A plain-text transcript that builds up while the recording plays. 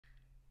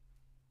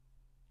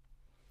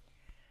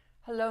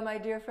Hello, my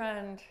dear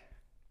friend,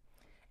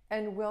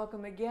 and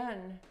welcome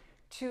again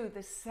to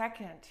the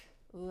second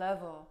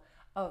level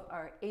of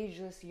our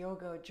Ageless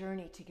Yoga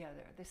journey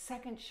together. The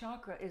second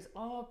chakra is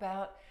all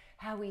about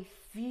how we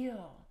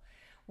feel.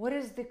 What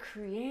is the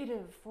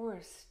creative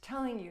force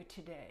telling you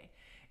today?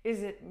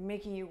 Is it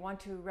making you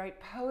want to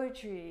write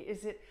poetry?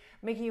 Is it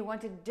making you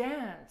want to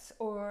dance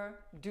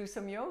or do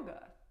some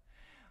yoga?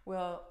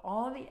 Well,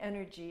 all the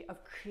energy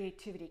of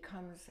creativity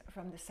comes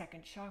from the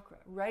second chakra,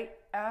 right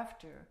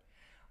after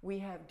we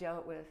have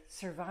dealt with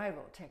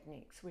survival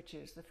techniques, which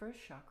is the first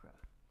chakra.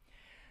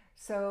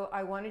 So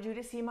I wanted you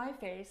to see my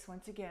face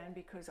once again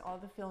because all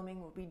the filming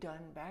will be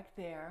done back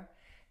there.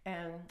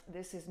 And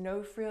this is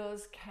no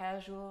frills,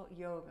 casual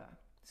yoga.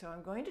 So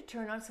I'm going to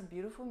turn on some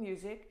beautiful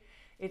music.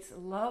 It's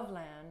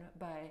Loveland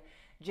by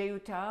Jay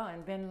Uttal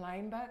and Ben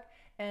Leinbach.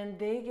 And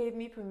they gave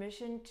me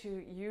permission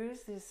to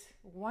use this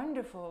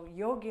wonderful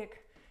yogic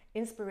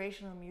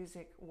inspirational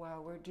music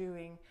while we're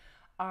doing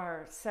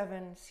our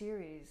 7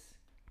 series.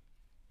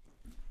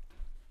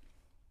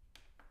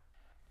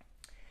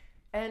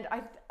 And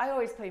I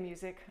always play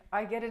music.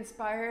 I get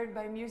inspired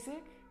by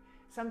music.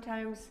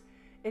 Sometimes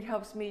it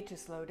helps me to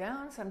slow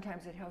down.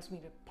 Sometimes it helps me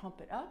to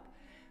pump it up.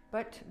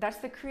 But that's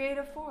the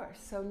creative force.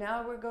 So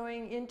now we're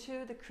going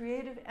into the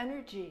creative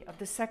energy of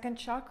the second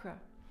chakra.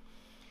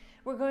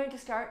 We're going to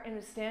start in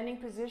a standing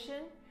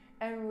position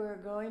and we're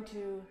going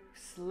to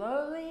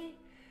slowly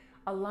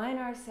align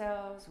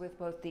ourselves with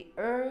both the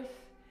earth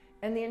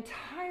and the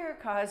entire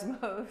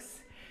cosmos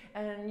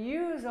and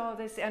use all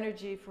this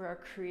energy for our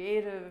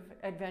creative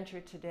adventure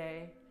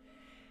today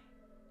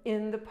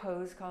in the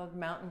pose called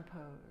mountain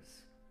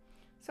pose.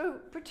 So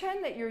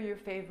pretend that you're your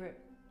favorite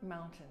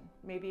mountain.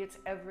 Maybe it's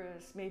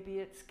Everest, maybe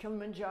it's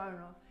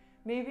Kilimanjaro,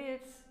 maybe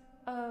it's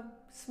a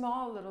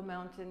small little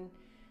mountain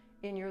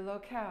in your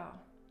locale.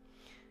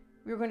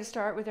 We're going to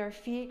start with our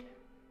feet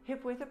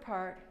hip width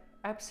apart,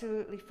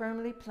 absolutely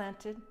firmly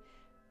planted.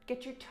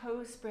 Get your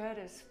toes spread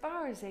as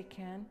far as they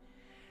can.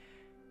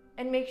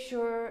 And make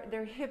sure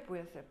they're hip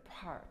width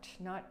apart,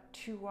 not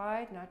too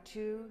wide, not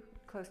too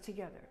close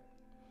together.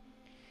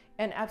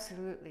 And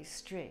absolutely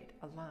straight,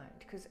 aligned,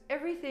 because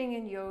everything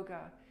in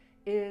yoga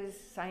is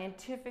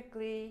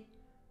scientifically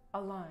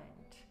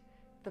aligned,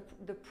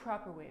 the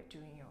proper way of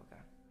doing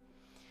yoga.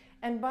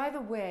 And by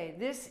the way,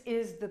 this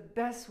is the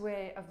best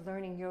way of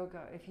learning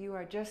yoga. If you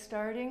are just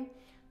starting,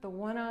 the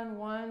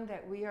one-on-one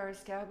that we are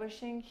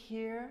establishing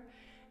here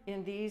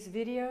in these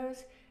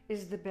videos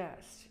is the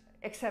best.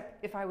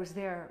 Except if I was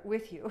there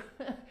with you,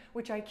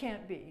 which I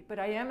can't be, but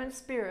I am in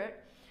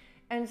spirit.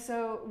 And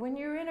so when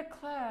you're in a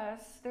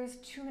class, there's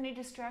too many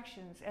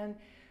distractions and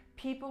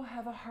people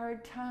have a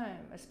hard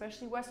time,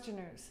 especially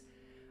Westerners,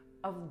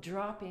 of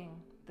dropping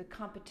the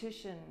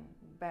competition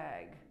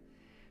bag.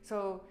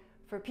 So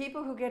for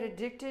people who get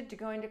addicted to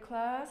going to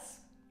class,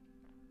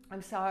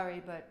 I'm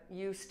sorry, but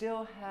you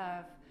still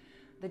have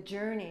the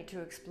journey to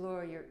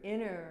explore your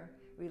inner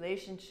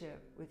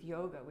relationship with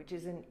yoga, which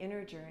is an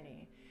inner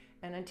journey.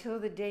 And until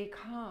the day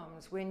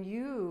comes when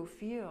you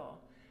feel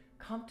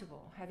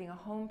comfortable having a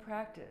home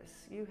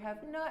practice, you have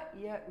not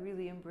yet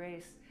really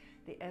embraced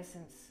the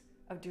essence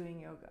of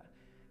doing yoga.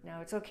 Now,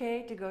 it's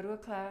okay to go to a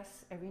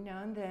class every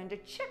now and then to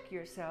check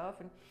yourself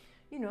and,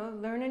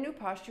 learn a new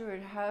posture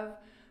and have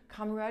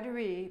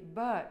camaraderie,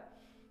 but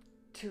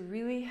to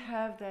really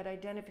have that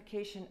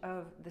identification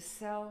of the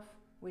self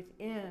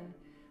within,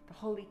 the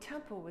holy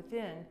temple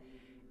within,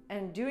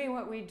 and doing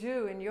what we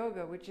do in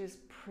yoga, which is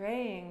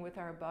praying with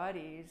our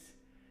bodies,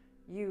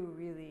 you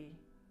really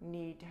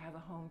need to have a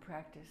home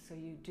practice. So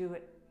you do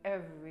it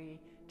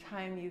every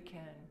time you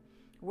can,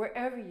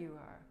 wherever you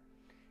are,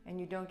 and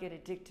you don't get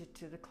addicted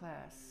to the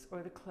class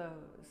or the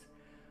clothes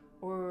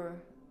or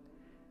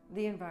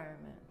the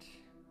environment.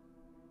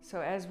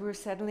 So as we're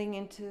settling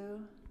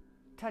into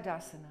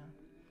Tadasana,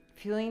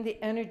 feeling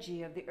the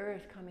energy of the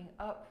earth coming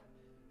up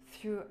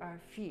through our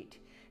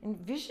feet,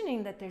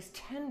 envisioning that there's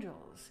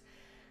tendrils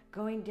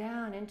going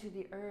down into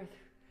the earth,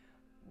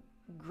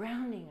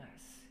 grounding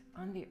us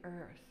on the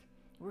earth.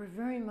 We're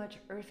very much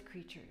earth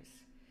creatures.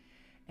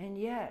 And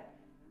yet,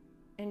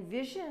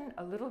 envision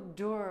a little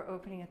door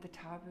opening at the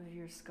top of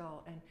your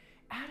skull, and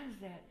out of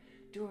that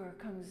door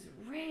comes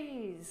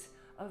rays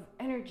of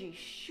energy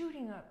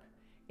shooting up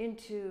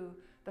into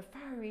the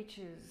far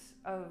reaches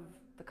of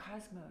the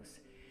cosmos.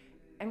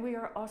 And we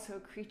are also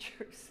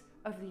creatures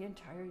of the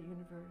entire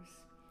universe.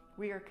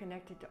 We are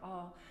connected to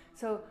all.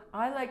 So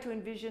I like to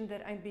envision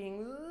that I'm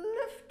being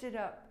lifted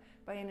up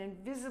by an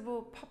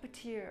invisible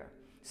puppeteer,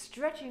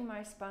 stretching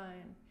my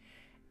spine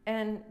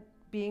and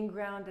being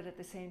grounded at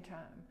the same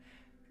time.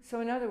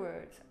 So in other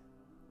words,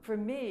 for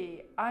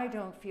me, I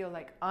don't feel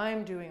like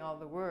I'm doing all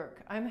the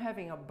work. I'm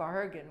having a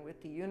bargain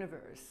with the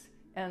universe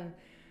and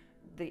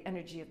the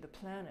energy of the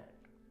planet.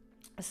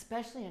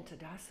 Especially in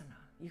Tadasana,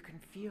 you can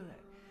feel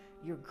it.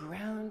 You're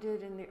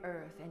grounded in the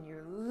earth and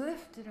you're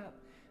lifted up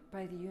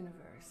by the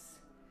universe.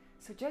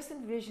 So just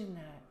envision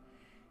that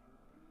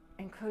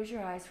and close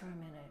your eyes for a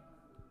minute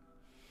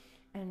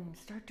and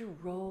start to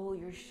roll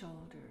your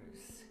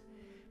shoulders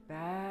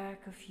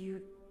back a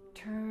few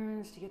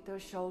turns to get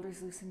those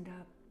shoulders loosened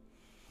up.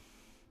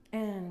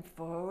 And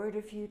forward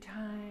a few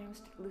times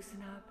to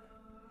loosen up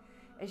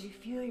as you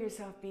feel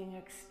yourself being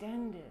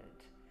extended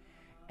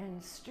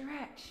and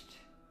stretched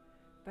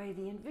by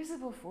the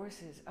invisible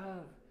forces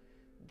of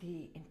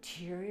the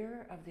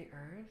interior of the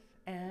earth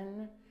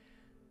and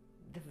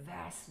the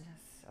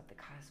vastness of the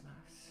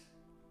cosmos.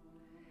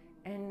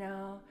 And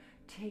now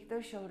take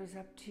those shoulders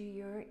up to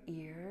your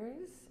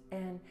ears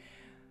and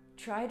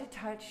try to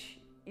touch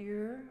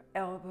your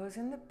elbows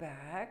in the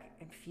back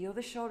and feel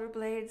the shoulder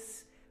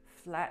blades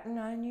flatten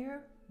on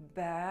your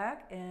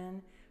back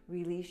and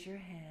release your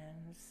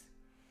hands.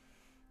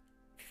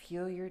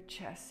 Feel your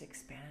chest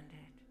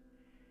expanded.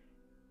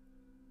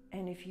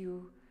 And if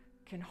you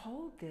can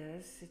hold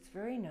this, it's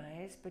very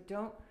nice, but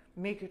don't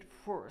make it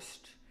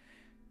forced.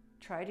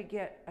 Try to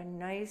get a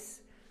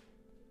nice,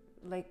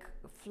 like,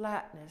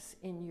 flatness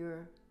in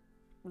your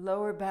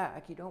lower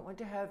back. You don't want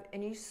to have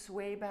any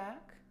sway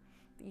back.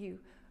 You,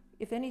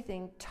 if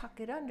anything, tuck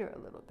it under a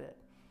little bit.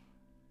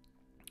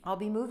 I'll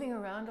be moving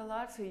around a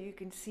lot so you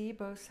can see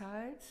both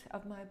sides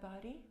of my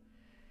body.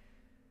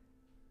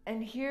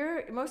 And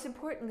here, most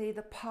importantly,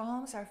 the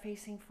palms are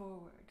facing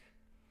forward.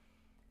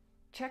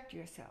 Check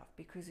yourself,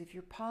 because if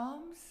your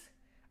palms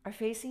are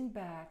facing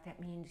back,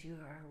 that means you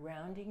are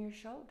rounding your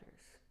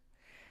shoulders.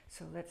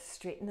 So let's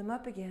straighten them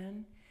up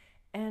again.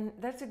 And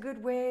that's a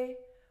good way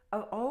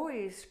of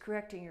always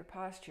correcting your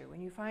posture.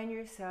 When you find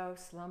yourself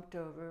slumped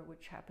over,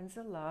 which happens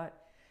a lot,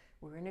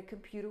 we're in a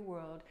computer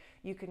world,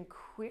 you can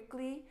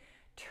quickly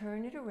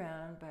turn it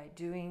around by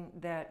doing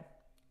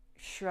that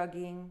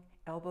shrugging,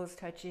 elbows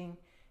touching,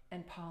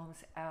 and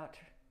palms out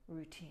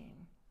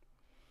routine.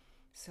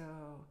 So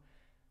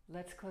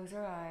let's close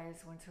our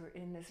eyes once we're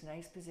in this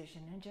nice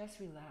position and just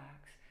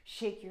relax.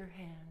 Shake your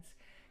hands,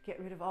 get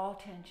rid of all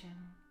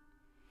tension,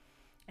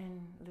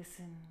 and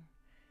listen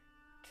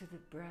to the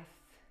breath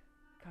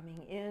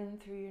coming in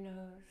through your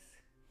nose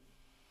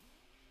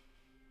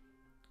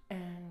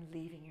and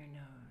leaving your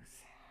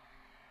nose.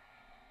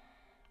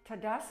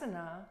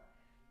 Tadasana,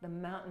 the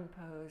mountain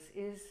pose,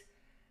 is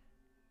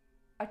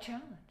a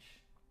challenge.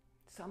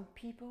 Some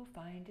people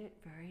find it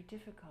very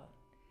difficult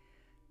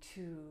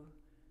to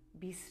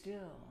be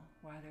still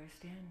while they're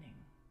standing.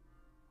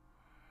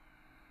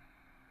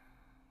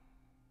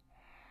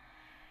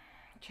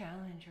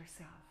 Challenge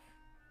yourself.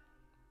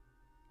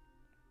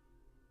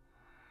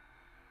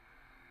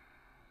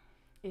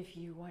 If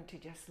you want to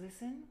just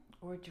listen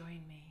or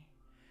join me,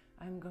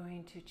 I'm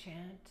going to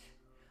chant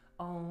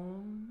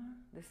Om,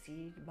 the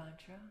seed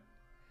mantra,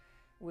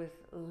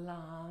 with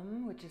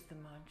Lam, which is the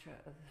mantra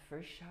of the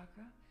first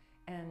chakra,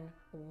 and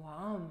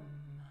Wam,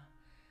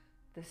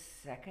 the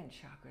second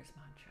chakra's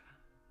mantra.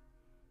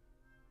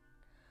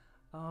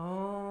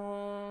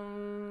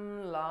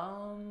 Om,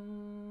 Lam,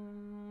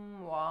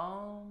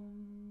 Wam.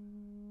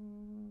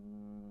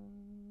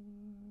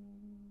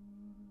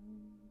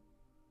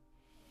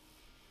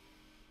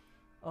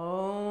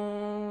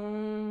 Om,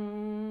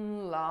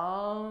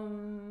 Lam,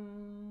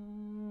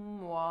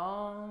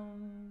 Wam.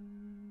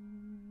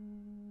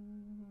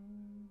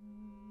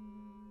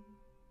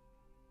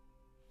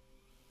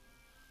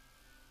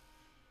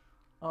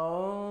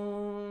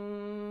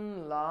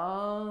 Om,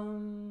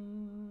 Lam,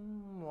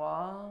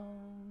 Wam.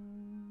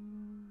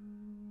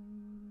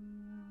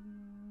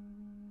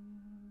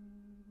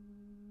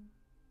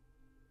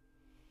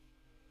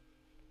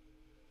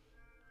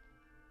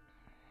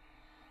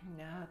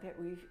 Now that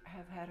we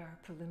have had our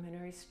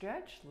preliminary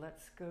stretch,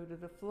 let's go to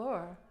the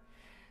floor.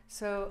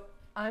 So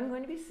I'm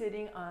going to be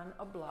sitting on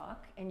a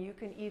block, and you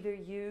can either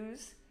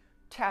use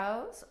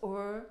towels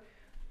or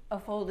a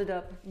folded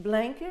up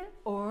blanket,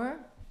 or,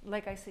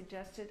 like I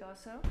suggested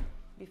also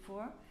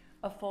before,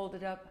 a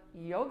folded up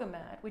yoga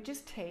mat, which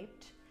is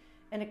taped,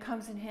 and it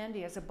comes in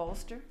handy as a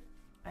bolster.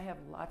 I have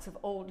lots of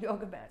old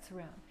yoga mats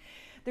around.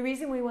 The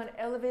reason we want to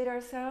elevate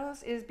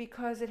ourselves is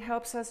because it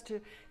helps us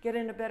to get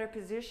in a better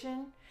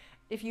position.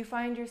 If you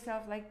find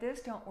yourself like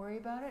this, don't worry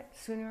about it.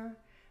 Sooner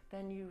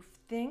than you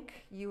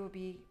think, you will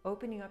be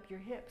opening up your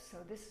hips. So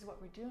this is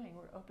what we're doing.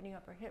 We're opening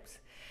up our hips.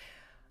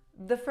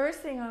 The first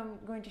thing I'm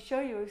going to show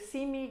you is,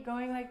 see me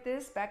going like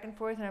this, back and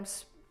forth, and I'm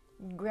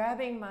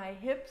grabbing my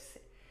hips.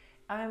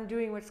 I'm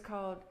doing what's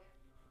called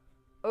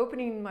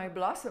opening my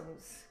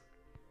blossoms.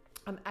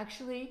 I'm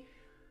actually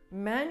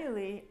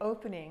manually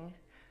opening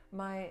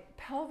my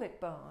pelvic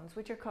bones,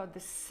 which are called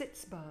the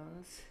sits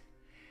bones.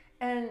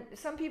 And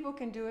some people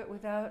can do it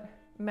without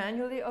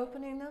manually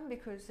opening them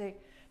because they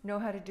know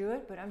how to do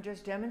it, but I'm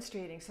just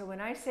demonstrating. So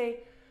when I say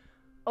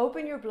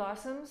open your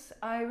blossoms,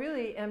 I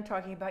really am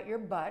talking about your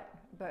butt,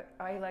 but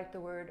I like the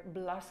word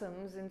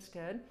blossoms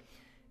instead.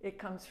 It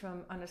comes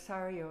from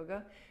Anusara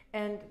Yoga.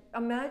 And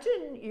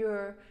imagine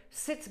your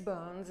sits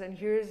bones, and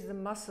here's the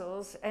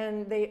muscles,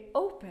 and they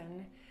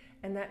open,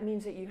 and that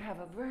means that you have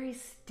a very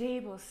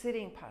stable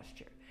sitting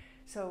posture.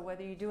 So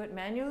whether you do it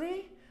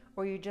manually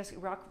or you just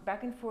rock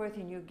back and forth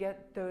and you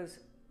get those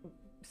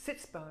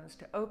sits bones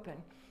to open,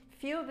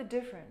 feel the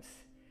difference.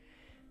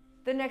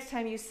 The next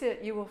time you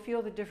sit, you will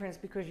feel the difference,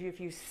 because if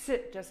you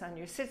sit just on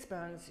your sits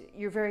bones,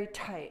 you're very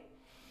tight.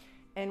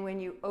 And when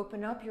you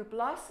open up your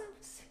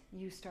blossoms,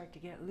 you start to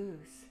get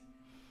loose.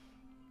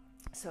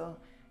 So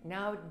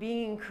now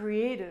being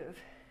creative,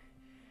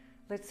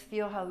 let's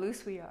feel how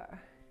loose we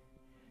are.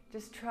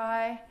 Just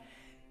try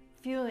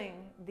feeling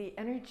the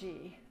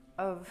energy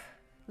of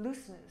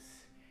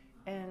looseness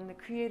and the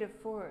creative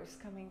force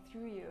coming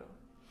through you.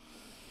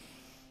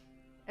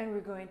 And we're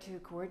going to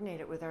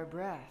coordinate it with our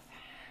breath.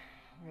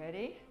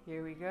 Ready?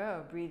 Here we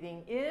go.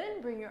 Breathing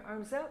in, bring your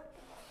arms up.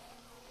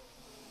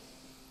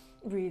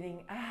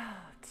 Breathing out.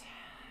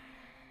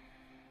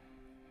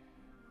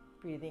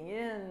 Breathing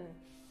in.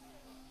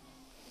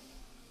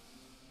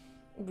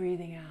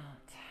 Breathing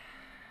out.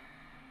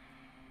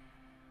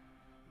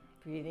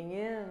 Breathing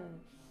in.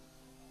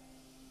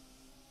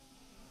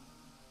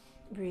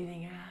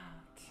 Breathing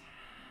out.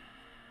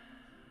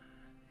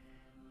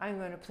 I'm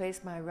going to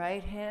place my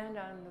right hand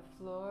on the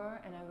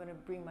floor and I'm going to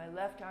bring my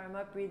left arm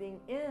up, breathing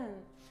in,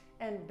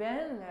 and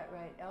bend that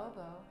right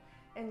elbow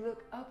and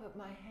look up at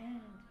my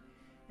hand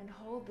and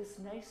hold this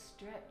nice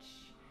stretch,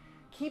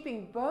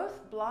 keeping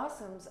both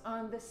blossoms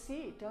on the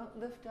seat. Don't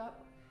lift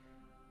up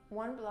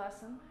one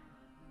blossom.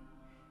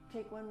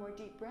 Take one more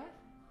deep breath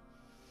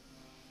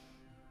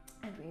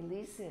and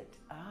release it.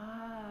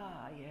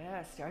 Ah,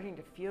 yeah, starting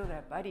to feel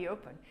that body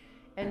open.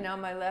 And now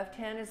my left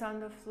hand is on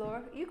the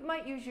floor. You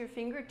might use your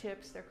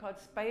fingertips. They're called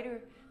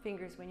spider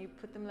fingers when you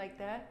put them like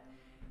that.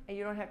 And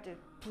you don't have to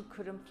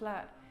put them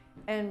flat.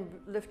 And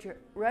lift your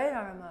right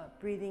arm up,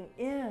 breathing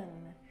in,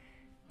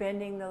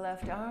 bending the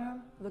left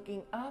arm,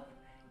 looking up,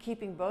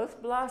 keeping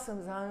both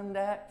blossoms on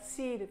that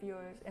seat of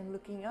yours and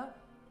looking up.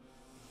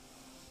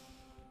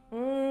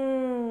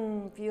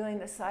 Feeling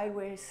the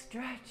sideways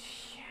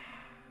stretch.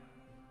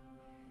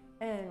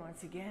 And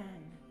once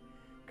again,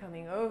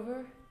 coming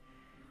over.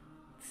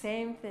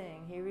 Same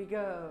thing, here we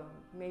go.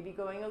 Maybe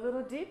going a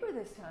little deeper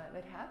this time.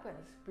 It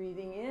happens.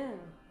 Breathing in,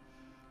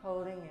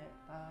 holding it.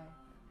 5,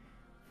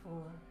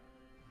 4,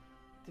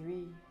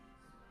 3,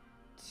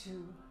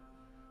 2,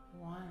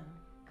 1.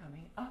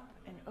 Coming up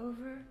and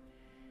over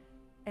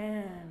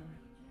and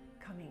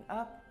coming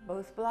up.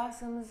 Both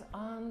blossoms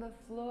on the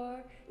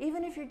floor.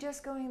 Even if you're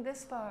just going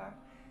this far,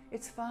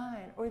 it's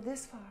fine. Or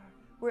this far.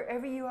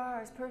 Wherever you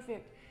are is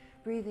perfect.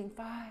 Breathing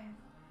 5,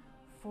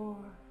 4,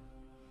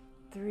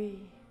 3,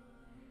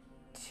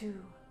 2,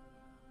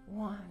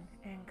 1,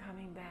 and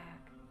coming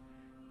back.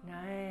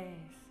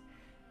 Nice.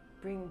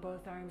 Bring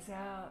both arms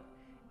out.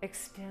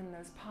 Extend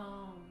those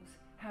palms.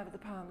 Have the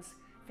palms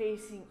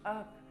facing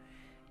up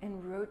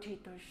and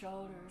rotate those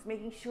shoulders,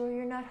 making sure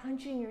you're not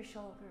hunching your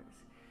shoulders,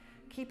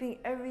 keeping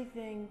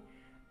everything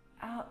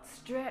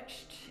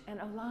outstretched and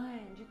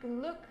aligned. You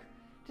can look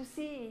to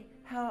see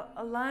how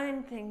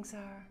aligned things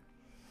are.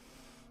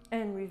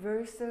 And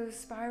reverse those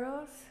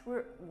spirals.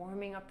 We're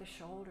warming up the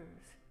shoulders.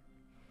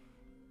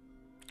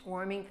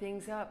 Warming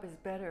things up is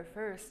better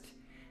first.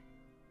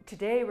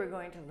 Today we're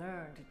going to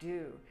learn to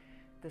do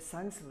the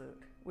sun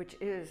salute, which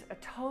is a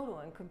total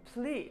and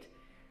complete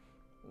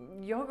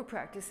yoga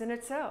practice in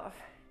itself.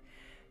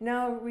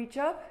 Now reach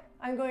up.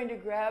 I'm going to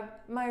grab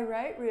my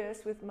right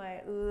wrist with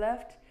my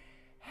left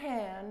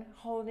hand,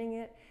 holding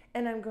it,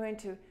 and I'm going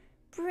to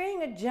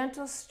bring a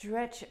gentle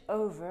stretch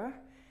over,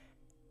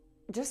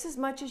 just as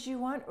much as you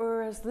want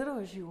or as little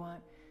as you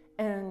want,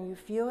 and you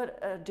feel it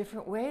a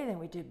different way than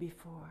we did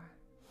before.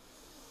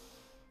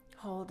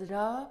 Hold it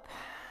up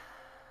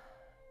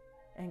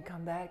and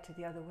come back to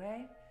the other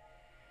way.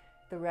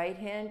 The right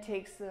hand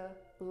takes the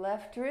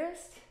left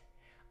wrist.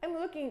 I'm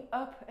looking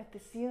up at the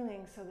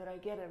ceiling so that I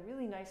get a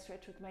really nice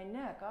stretch with my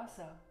neck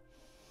also.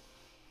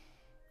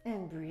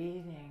 And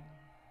breathing.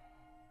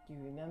 You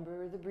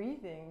remember the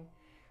breathing.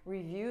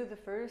 Review the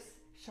first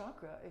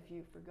chakra if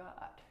you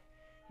forgot.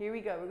 Here we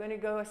go. We're going to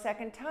go a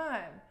second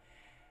time.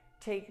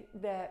 Take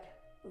that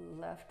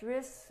left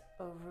wrist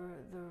over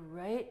the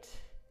right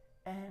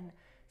and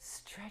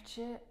stretch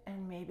it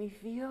and maybe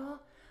feel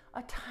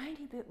a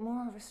tiny bit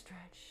more of a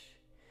stretch.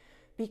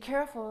 Be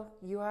careful.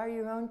 You are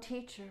your own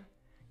teacher.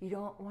 You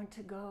don't want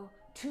to go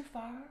too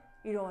far.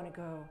 You don't want to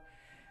go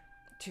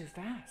too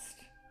fast.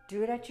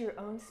 Do it at your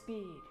own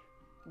speed,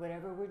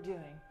 whatever we're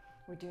doing.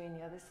 We're doing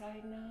the other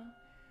side now.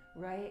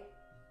 Right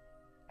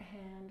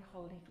hand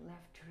holding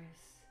left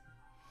wrist.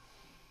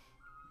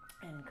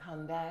 And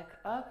come back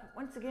up.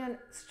 Once again,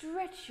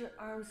 stretch your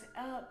arms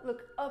out.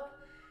 Look up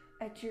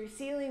at your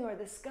ceiling or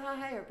the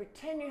sky, or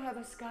pretend you have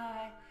a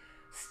sky.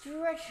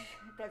 Stretch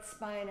that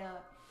spine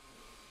out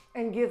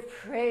and give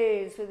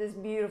praise for this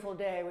beautiful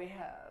day we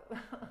have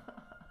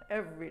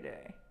every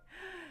day.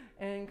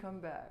 And come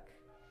back.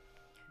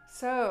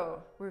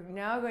 So we're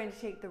now going to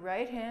take the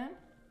right hand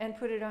and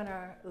put it on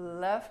our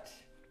left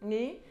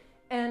knee,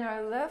 and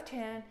our left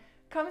hand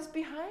comes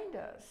behind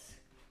us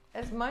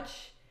as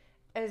much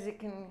as it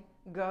can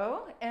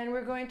go, and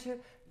we're going to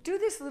do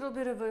this little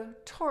bit of a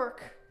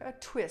torque, a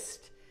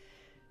twist,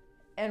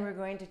 and we're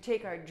going to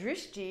take our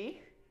drishti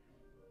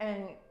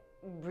and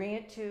bring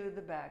it to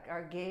the back,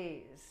 our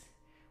gaze,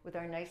 with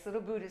our nice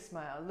little Buddha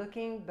smile,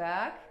 looking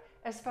back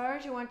as far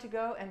as you want to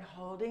go and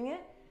holding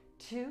it.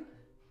 2,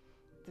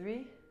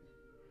 3,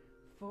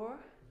 4,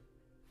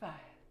 5.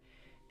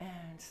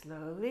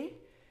 slowly,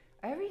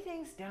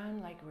 everything's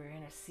done like we're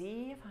in a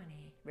sea of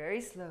honey,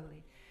 very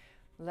slowly.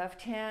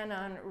 Left hand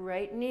on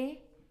right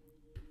knee,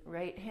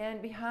 right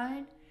hand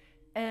behind,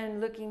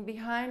 and looking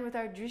behind with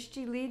our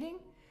drishti leading.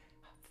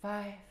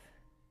 5,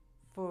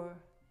 4,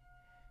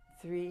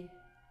 3,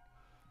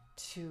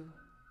 2,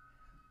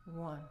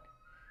 1.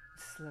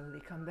 Slowly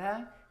come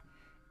back,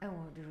 and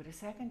we'll do it a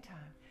second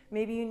time.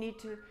 Maybe you need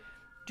to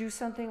do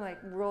something like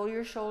roll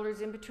your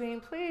shoulders in between.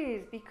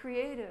 Please be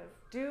creative.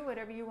 Do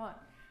whatever you want.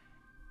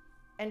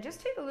 And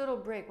just take a little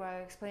break while I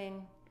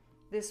explain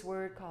this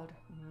word called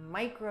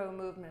micro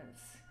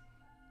movements.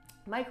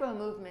 Micro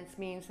movements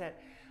means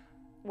that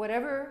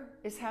whatever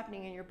is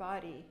happening in your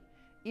body,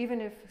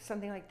 even if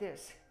something like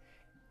this,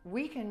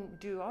 we can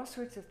do all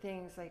sorts of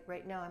things. Like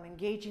right now, I'm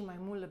engaging my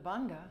Mula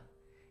Bandha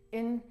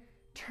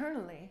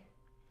internally.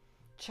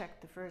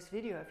 Check the first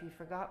video if you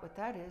forgot what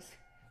that is.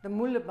 The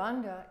Mula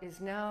Bandha is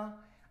now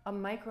a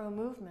micro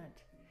movement.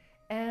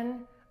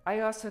 And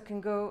I also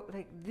can go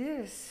like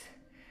this,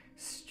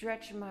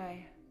 stretch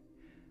my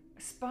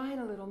spine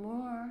a little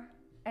more,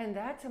 and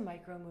that's a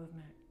micro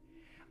movement.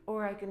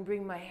 Or I can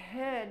bring my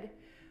head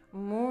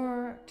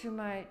more to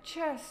my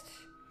chest,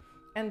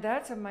 and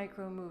that's a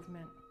micro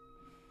movement.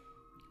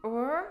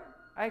 Or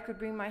I could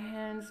bring my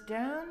hands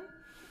down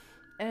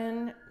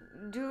and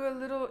do a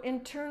little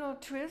internal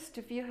twist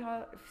to see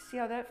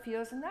how that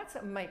feels, and that's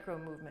a micro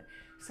movement.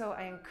 So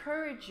I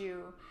encourage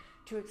you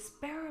to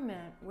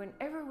experiment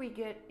whenever we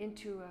get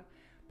into a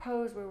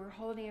pose where we're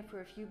holding it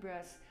for a few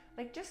breaths.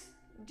 Like just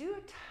do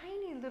a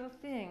tiny little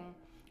thing,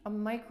 a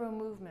micro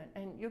movement,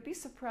 and you'll be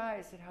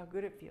surprised at how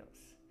good it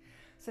feels.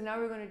 So now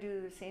we're going to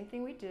do the same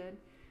thing we did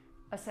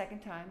a second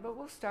time, but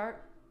we'll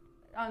start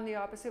on the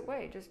opposite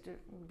way, just to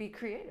be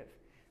creative.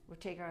 We'll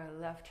take our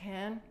left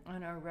hand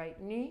on our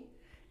right knee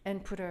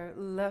and put our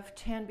left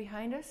hand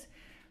behind us.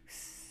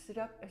 Sit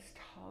up as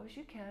tall as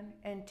you can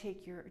and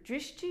take your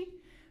drishti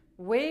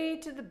way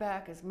to the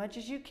back as much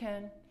as you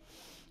can.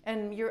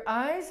 And your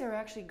eyes are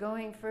actually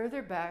going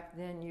further back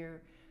than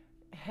your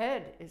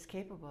head is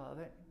capable of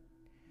it.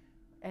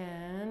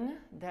 And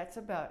that's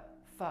about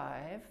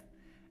 5.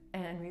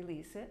 And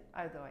release it,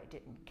 although I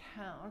didn't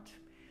count,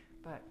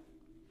 but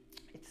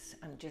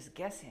I'm just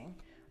guessing.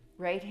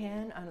 Right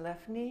hand on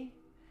left knee.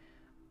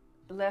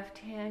 Left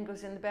hand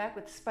goes in the back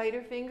with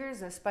spider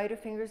fingers. The spider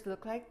fingers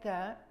look like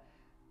that.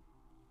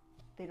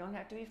 They don't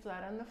have to be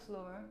flat on the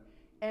floor.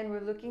 And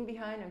we're looking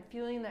behind and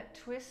feeling that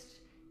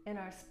twist in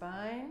our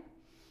spine.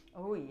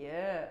 Oh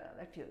yeah,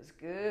 that feels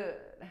good.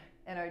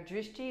 And our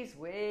drishti is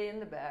way in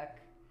the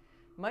back,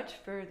 much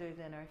further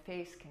than our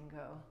face can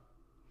go.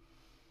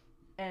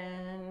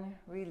 And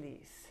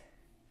release.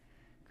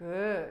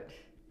 Good.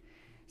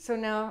 So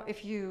now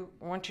if you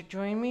want to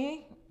join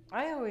me,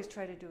 I always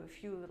try to do a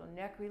few little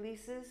neck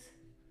releases.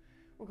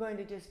 We're going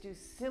to just do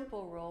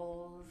simple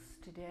rolls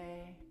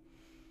today.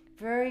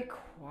 Very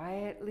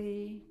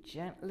quietly,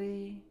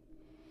 gently.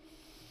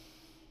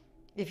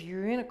 If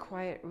you're in a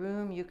quiet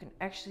room, you can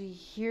actually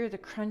hear the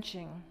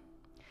crunching.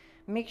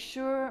 Make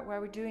sure while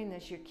we're doing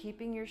this, you're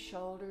keeping your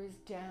shoulders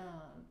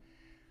down.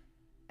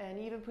 And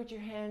even put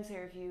your hands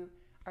there if you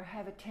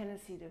have a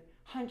tendency to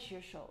hunch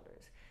your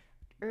shoulders.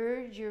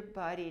 Urge your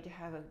body to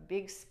have a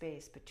big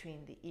space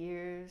between the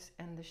ears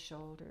and the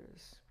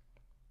shoulders.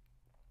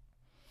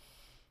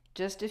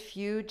 Just a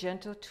few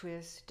gentle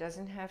twists.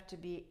 Doesn't have to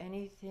be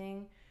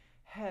anything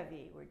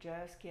heavy. We're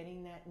just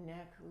getting that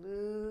neck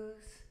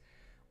loose.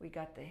 We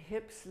got the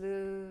hips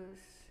loose.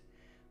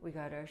 We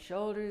got our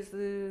shoulders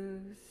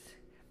loose.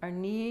 Our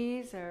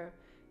knees are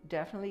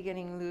definitely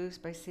getting loose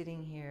by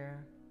sitting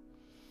here.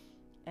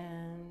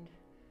 And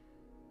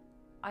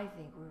I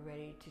think we're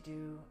ready to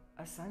do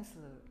a sun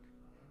salute.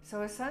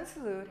 So a sun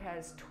salute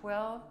has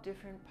 12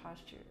 different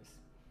postures,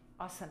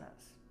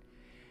 asanas.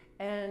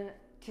 And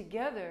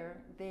together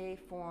they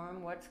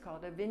form what's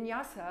called a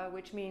vinyasa,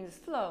 which means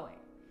flowing.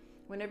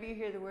 Whenever you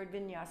hear the word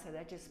vinyasa,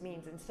 that just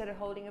means instead of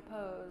holding a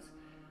pose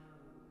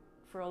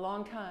for a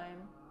long time,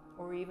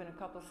 or even a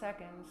couple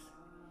seconds,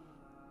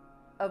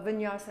 a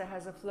vinyasa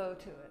has a flow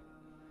to it.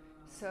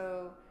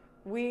 So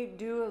we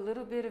do a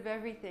little bit of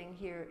everything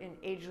here in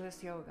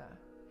Ageless Yoga.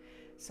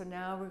 So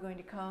now we're going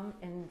to come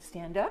and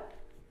stand up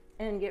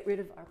and get rid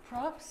of our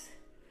props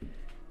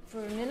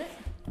for a minute.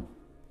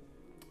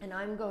 And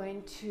I'm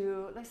going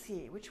to, let's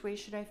see, which way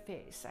should I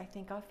face? I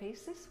think I'll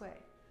face this way.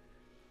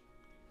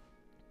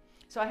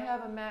 So I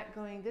have a mat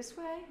going this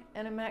way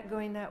and a mat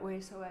going that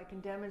way so I can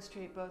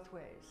demonstrate both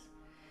ways.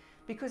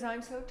 Because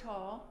I'm so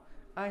tall,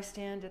 I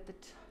stand at the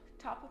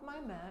top of my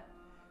mat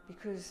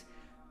because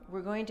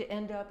we're going to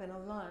end up in a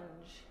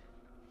lunge.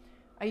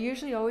 I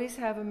usually always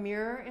have a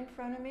mirror in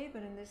front of me,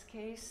 but in this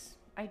case,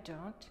 I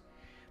don't.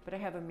 But I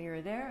have a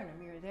mirror there, and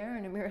a mirror there,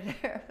 and a mirror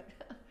there.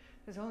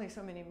 There's only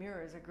so many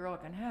mirrors a girl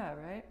can have,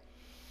 right?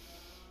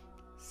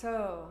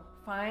 So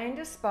find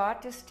a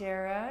spot to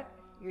stare at.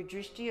 Your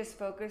drishti is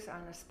focused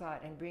on a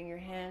spot, and bring your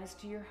hands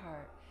to your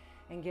heart.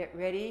 And get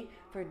ready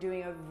for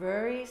doing a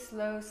very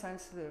slow sun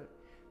salute.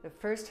 The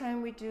first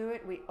time we do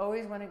it, we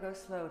always want to go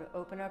slow to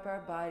open up our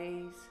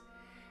bodies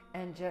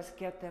and just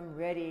get them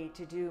ready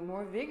to do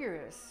more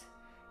vigorous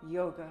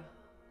yoga.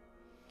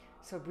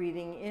 So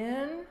breathing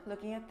in,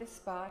 looking at this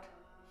spot,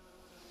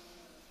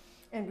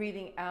 and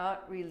breathing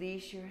out,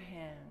 release your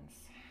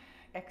hands.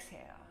 Exhale.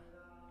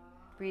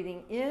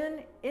 Breathing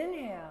in,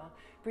 inhale,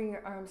 bring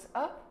your arms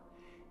up,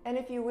 and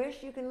if you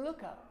wish, you can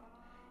look up.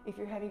 If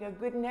you're having a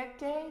good neck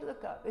day,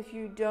 look up. If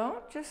you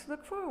don't, just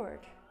look forward.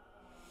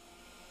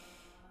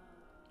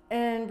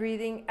 And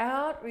breathing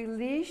out,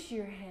 release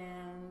your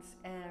hands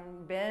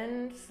and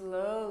bend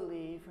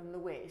slowly from the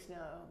waist.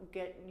 Now,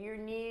 get your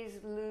knees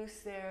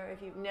loose there.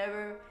 If you've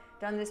never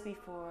done this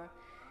before,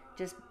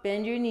 just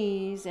bend your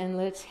knees and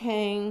let's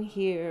hang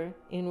here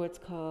in what's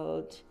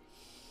called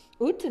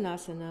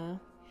Uttanasana,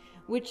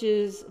 which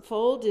is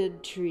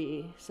folded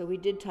tree. So we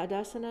did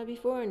Tadasana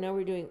before, and now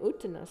we're doing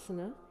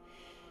Uttanasana,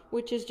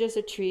 which is just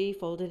a tree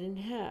folded in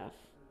half.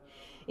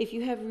 If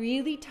you have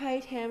really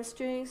tight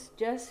hamstrings,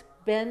 just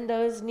bend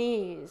those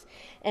knees.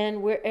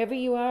 And wherever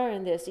you are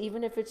in this,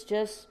 even if it's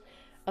just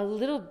a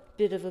little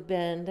bit of a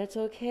bend, that's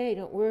okay.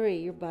 Don't worry.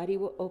 Your body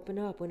will open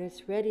up when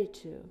it's ready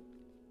to.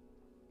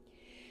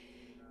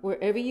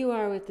 Wherever you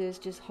are with this,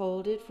 just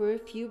hold it for a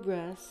few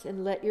breaths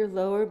and let your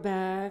lower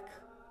back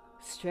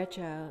stretch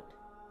out.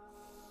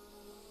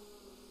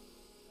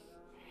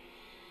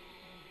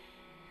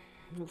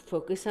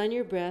 Focus on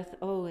your breath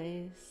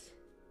always.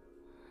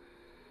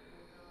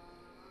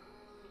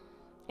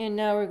 And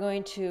now we're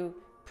going to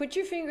put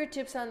your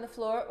fingertips on the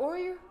floor, or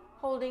you're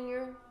holding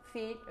your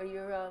feet or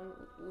your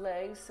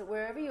legs, so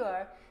wherever you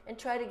are, and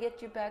try to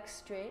get your back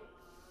straight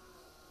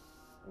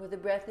with a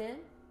breath in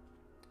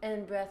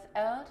and breath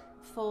out.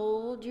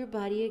 Fold your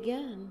body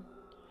again.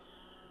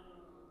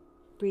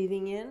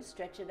 Breathing in,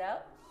 stretch it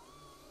out.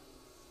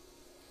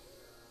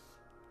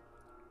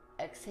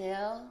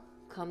 Exhale,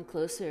 come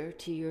closer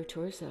to your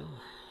torso.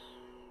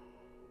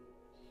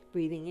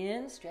 Breathing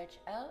in, stretch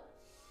out.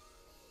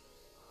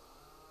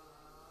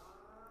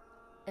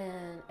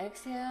 And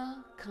exhale,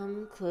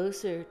 come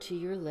closer to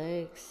your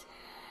legs.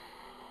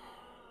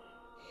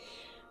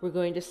 We're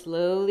going to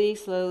slowly,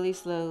 slowly,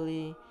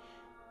 slowly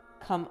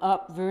come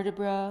up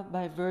vertebra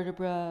by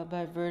vertebra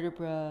by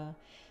vertebra.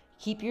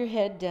 Keep your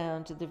head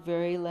down to the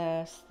very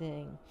last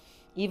thing.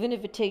 Even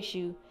if it takes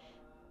you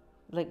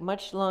like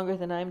much longer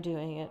than I'm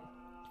doing it,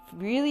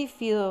 really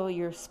feel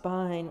your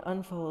spine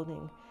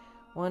unfolding,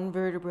 one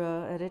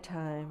vertebra at a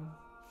time.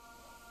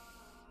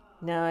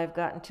 Now I've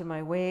gotten to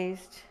my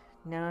waist.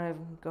 Now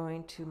I'm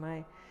going to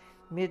my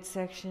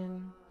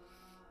midsection.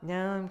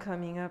 Now I'm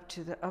coming up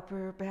to the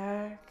upper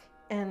back.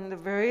 And the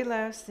very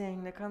last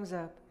thing that comes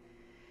up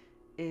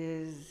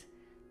is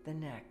the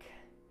neck.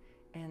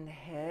 And the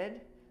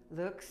head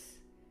looks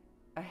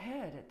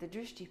ahead at the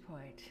drishti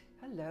point.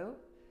 Hello.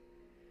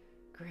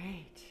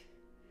 Great.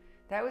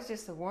 That was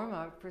just a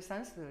warm-up for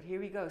sun salute.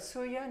 Here we go.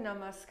 Surya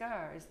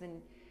Namaskar is the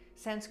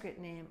Sanskrit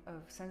name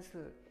of sun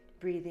salute.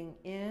 Breathing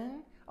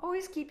in.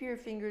 Always keep your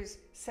fingers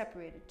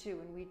separated too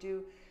when we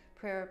do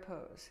prayer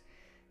pose.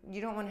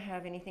 You don't want to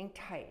have anything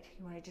tight.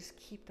 You want to just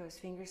keep those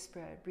fingers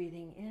spread.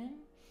 Breathing in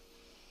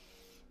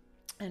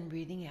and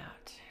breathing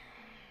out.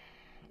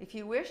 If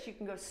you wish, you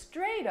can go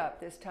straight up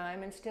this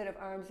time instead of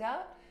arms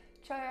out.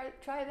 Try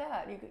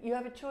that. You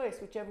have a choice,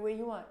 whichever way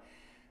you want.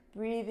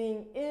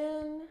 Breathing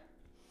in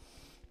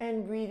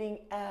and breathing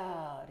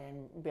out,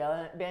 and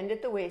bend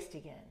at the waist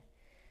again.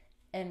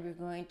 And we're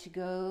going to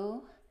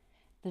go,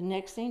 the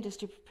next thing, just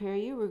to prepare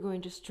you, we're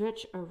going to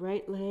stretch our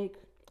right leg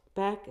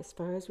back as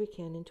far as we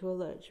can into a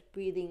lunge.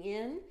 Breathing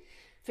in,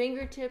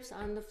 fingertips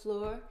on the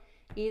floor,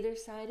 either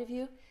side of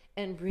you,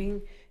 and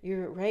bring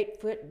your right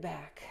foot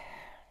back.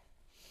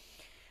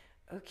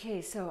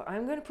 Okay, so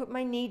I'm going to put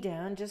my knee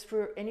down just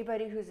for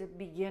anybody who's a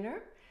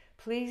beginner.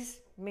 Please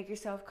make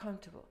yourself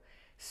comfortable.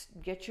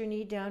 Get your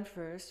knee down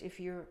first. If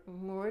you're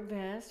more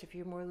advanced, if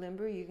you're more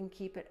limber, you can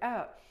keep it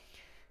out.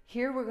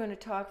 Here we're going to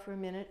talk for a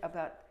minute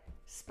about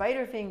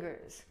spider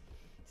fingers.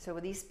 So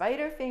these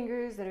spider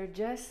fingers that are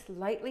just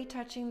lightly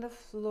touching the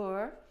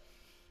floor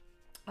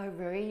are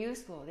very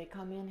useful. They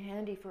come in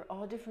handy for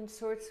all different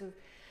sorts of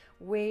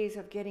ways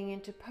of getting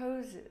into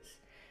poses.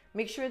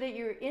 Make sure that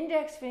your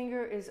index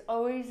finger is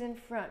always in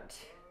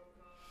front.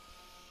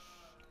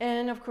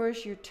 And of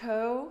course your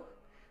toe,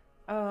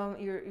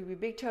 your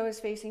big toe is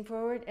facing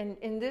forward. And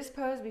in this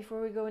pose, before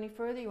we go any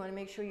further, you want to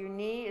make sure your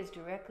knee is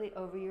directly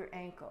over your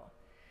ankle.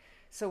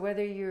 So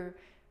whether your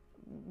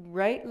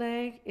right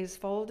leg is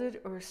folded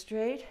or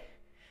straight,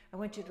 I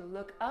want you to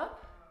look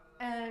up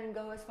and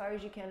go as far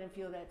as you can and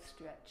feel that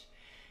stretch.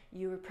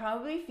 You are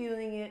probably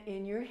feeling it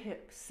in your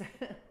hips.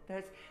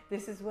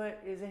 This is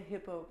what is a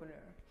hip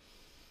opener.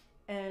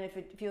 And if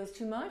it feels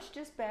too much,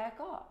 just back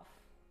off.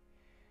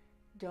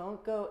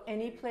 Don't go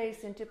any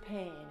place into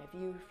pain. If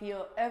you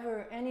feel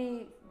ever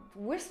any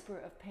whisper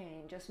of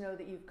pain, just know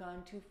that you've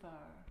gone too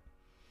far.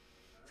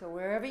 So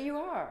wherever you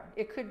are,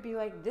 it could be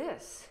like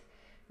this.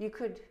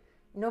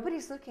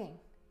 Nobody's looking,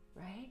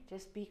 right?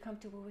 Just be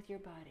comfortable with your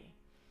body.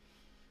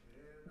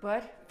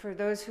 But for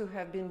those who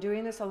have been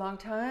doing this a long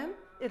time,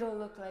 it'll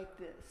look like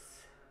this.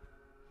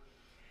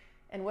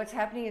 And what's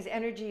happening is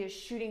energy is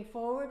shooting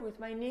forward with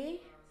my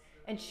knee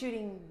and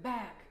shooting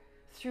back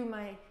through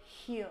my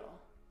heel.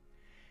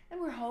 And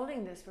we're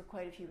holding this for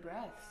quite a few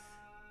breaths.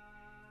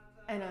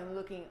 And I'm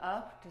looking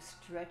up to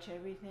stretch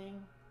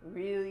everything,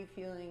 really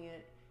feeling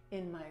it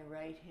in my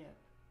right hip.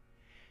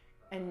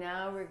 And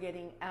now we're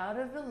getting out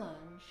of the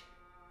lunge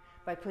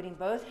by putting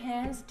both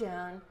hands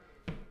down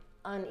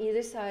on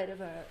either side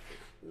of our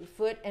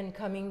foot and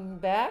coming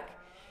back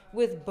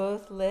with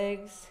both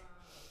legs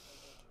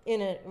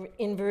in an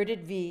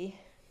inverted V.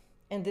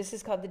 And this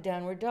is called the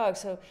downward dog.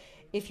 So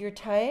if you're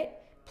tight,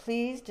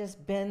 please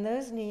just bend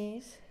those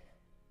knees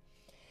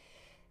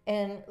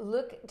and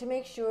look to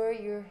make sure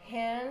your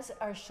hands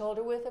are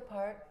shoulder width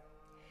apart.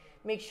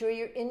 Make sure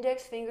your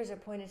index fingers are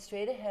pointed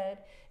straight ahead.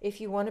 If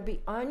you want to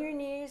be on your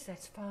knees,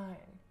 that's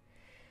fine.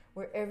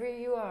 Wherever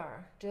you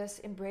are, just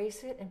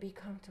embrace it and be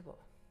comfortable.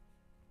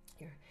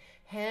 Your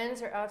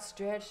hands are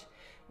outstretched.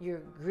 You're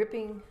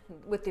gripping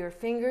with your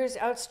fingers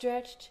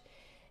outstretched,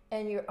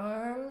 and your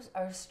arms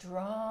are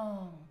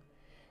strong.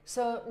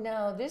 So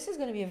now this is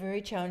going to be a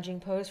very challenging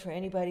pose for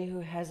anybody who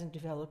hasn't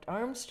developed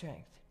arm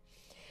strength.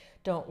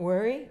 Don't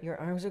worry, your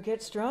arms will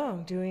get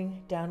strong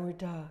doing downward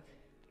dog.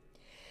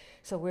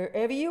 So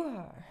wherever you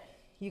are,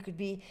 you could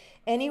be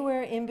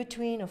anywhere in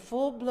between a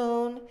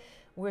full-blown,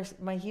 where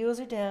my heels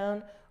are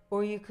down,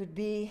 or you could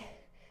be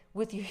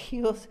with your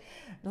heels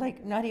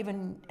like not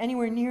even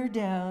anywhere near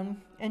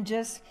down and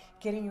just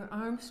getting your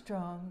arms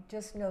strong.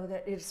 Just know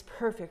that it's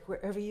perfect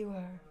wherever you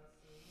are.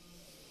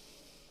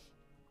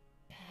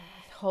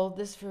 Hold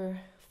this for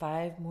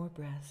 5 more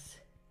breaths.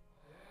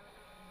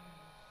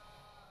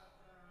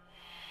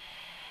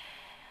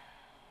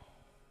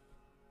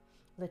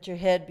 Let your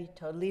head be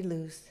totally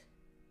loose.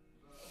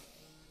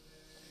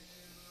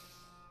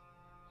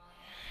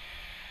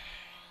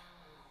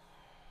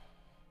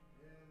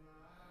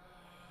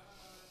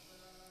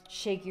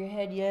 Shake your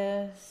head,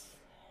 yes.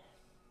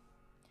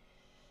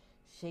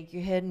 Shake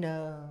your head,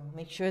 no.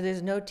 Make sure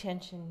there's no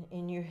tension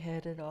in your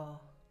head at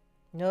all.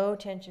 No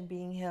tension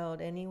being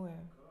held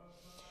anywhere.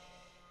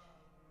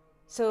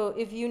 So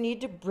if you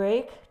need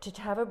to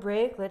have a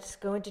break, let's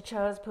go into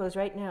child's pose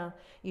right now.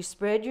 You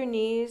spread your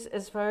knees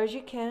as far as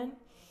you can.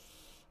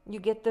 You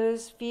get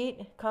those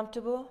feet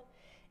comfortable,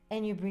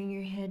 and you bring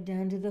your head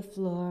down to the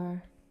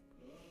floor.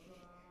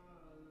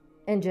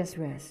 And just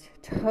rest.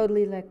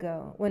 Totally let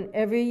go.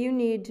 Whenever you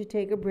need to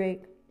take a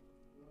break,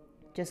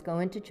 just go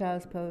into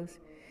child's pose.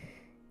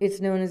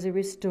 It's known as a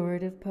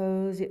restorative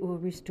pose. It will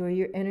restore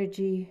your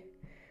energy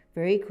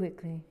very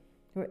quickly.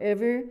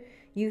 Wherever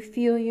you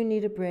feel you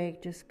need a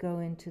break, just go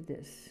into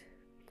this.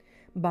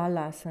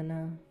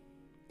 Balasana,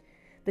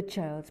 the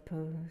child's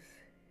pose.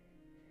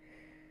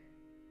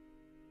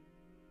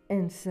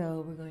 And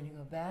so we're going to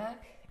go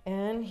back,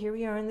 and here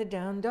we are in the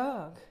down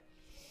dog.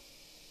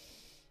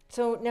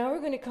 So now we're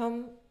going to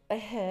come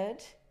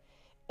ahead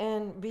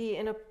and be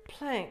in a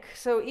plank.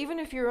 So even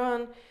if you're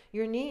on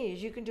your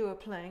knees, you can do a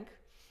plank.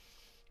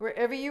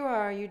 Wherever you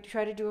are, you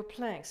try to do a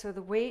plank. So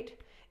the weight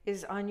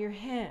is on your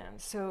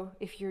hands. So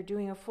if you're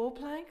doing a full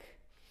plank,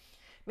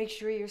 make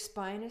sure your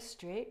spine is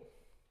straight.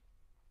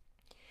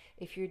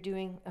 If you're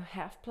doing a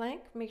half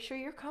plank, make sure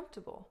you're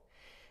comfortable.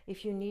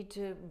 If you need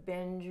to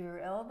bend your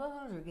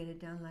elbows or get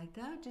it down like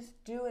that,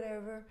 just do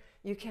whatever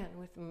you can.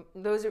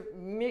 Those are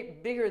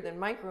bigger than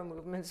micro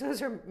movements.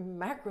 Those are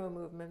macro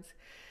movements.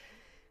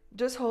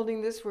 Just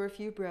holding this for a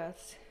few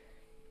breaths.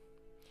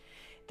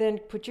 Then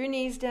put your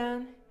knees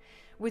down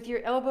with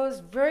your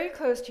elbows very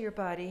close to your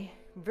body,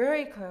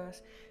 very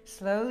close.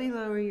 Slowly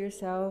lower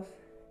yourself.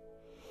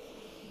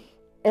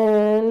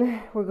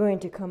 And we're going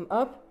to come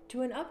up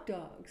to an up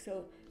dog.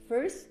 So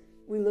first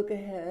we look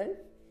ahead,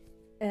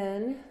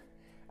 and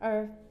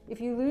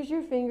if you lose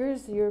your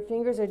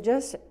fingers are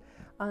just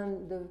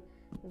on the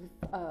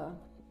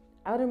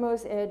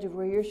outermost edge of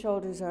where your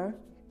shoulders are,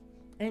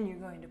 and you're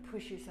going to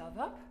push yourself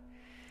up.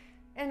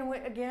 And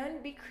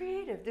again, be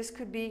creative. This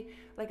could be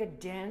like a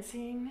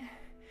dancing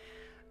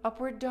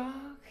upward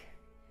dog.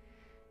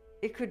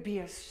 It could be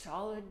a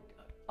solid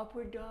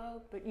upward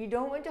dog, but you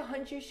don't want to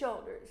hunch your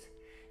shoulders.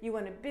 You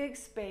want a big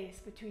space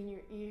between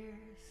your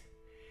ears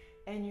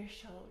and your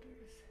shoulders.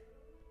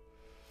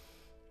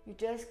 You're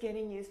just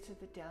getting used to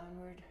the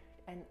downward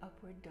and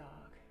upward dog.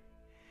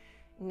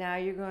 Now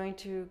you're going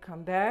to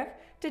come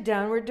back to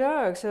downward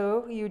dog.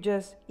 So you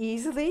just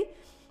easily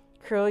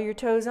curl your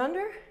toes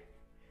under,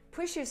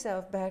 push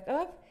yourself back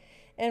up,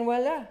 and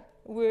voila,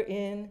 we're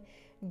in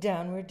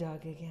downward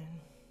dog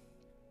again.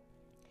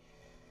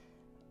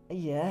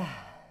 Yeah.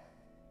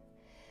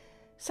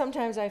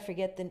 Sometimes I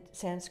forget the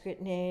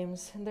Sanskrit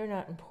names, and they're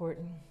not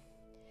important.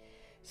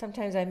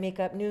 Sometimes I make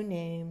up new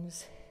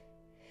names.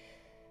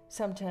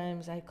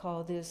 Sometimes I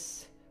call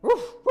this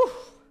woof,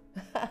 woof,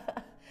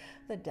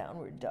 the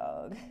downward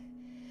dog.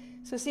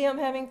 So see, I'm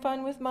having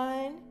fun with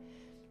mine.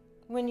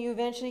 When you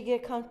eventually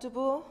get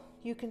comfortable,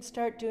 you can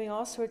start doing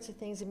all sorts of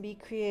things and be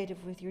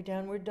creative with your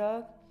downward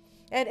dog.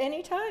 At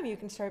any time, you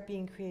can start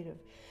being creative.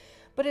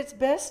 But it's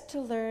best to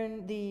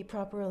learn the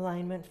proper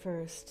alignment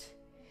first.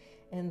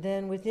 And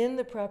then within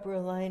the proper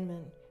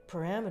alignment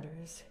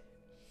parameters,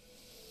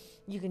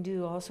 you can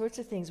do all sorts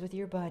of things with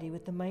your body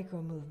with the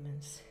micro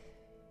movements.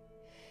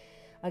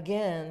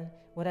 Again,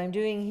 what I'm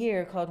doing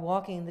here, called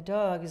walking the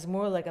dog, is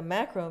more like a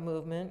macro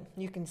movement.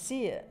 You can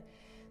see it.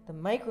 The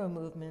micro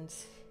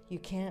movements you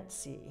can't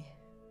see.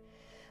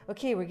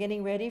 Okay, we're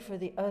getting ready for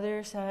the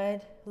other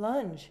side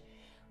lunge.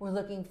 We're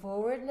looking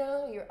forward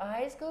now. Your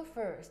eyes go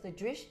first. The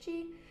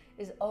drishti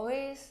is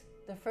always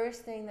the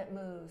first thing that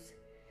moves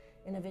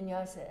in a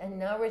vinyasa. And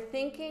now we're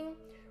thinking,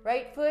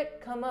 right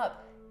foot, come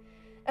up.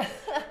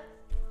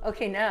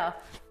 Okay, now,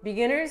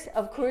 beginners,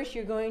 of course,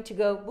 you're going to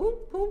go boom,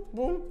 boom,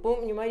 boom,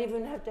 boom. You might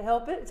even have to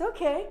help it. It's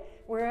okay.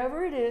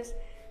 Wherever it is,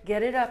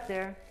 get it up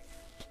there.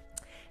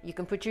 You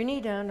can put your knee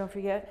down, don't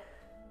forget.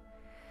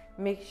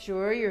 Make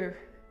sure your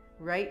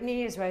right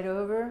knee is right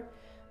over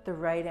the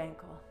right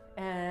ankle.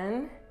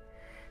 And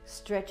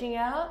stretching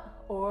out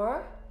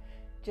or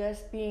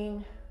just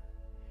being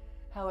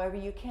however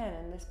you can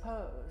in this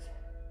pose.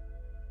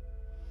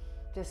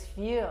 Just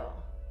feel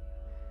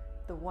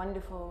the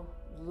wonderful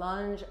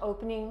lunge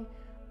opening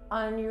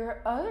on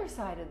your other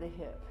side of the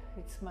hip.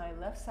 It's my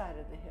left side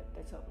of the hip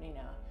that's opening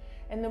now.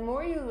 And the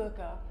more you look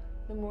up,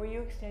 the more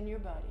you extend your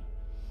body,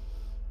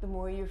 the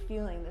more you're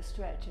feeling the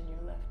stretch in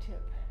your left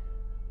hip.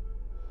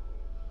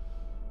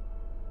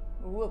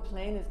 Ooh, a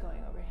plane is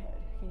going overhead.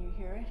 Can you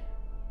hear it?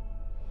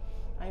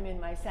 I'm in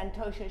my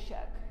Santosha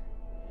Shak,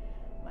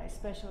 my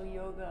special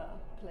yoga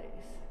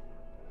place.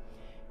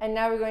 And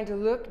now we're going to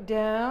look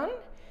down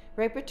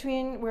right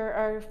between where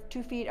our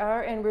 2 feet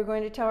are, and we're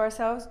going to tell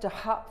ourselves to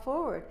hop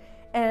forward.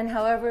 And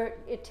however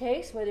it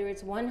takes, whether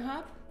it's 1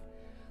 hop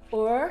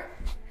or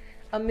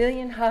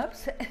 1,000,000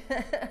 hops,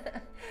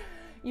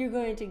 you're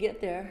going to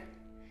get there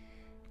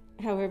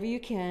however you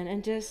can.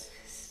 And just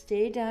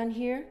stay down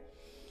here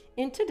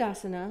in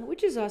Tadasana,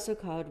 which is also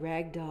called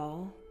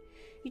ragdoll.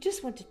 You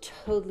just want to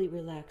totally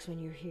relax when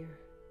you're here.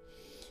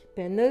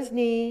 Bend those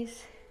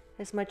knees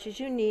as much as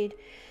you need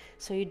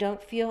so you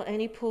don't feel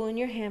any pull in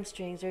your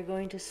hamstrings. They're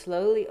going to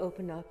slowly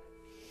open up.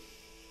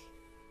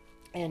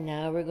 And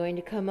now we're going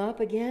to come up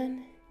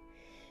again.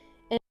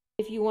 And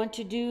if you want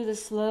to do the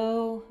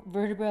slow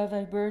vertebra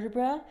by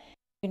vertebra,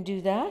 you can do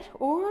that.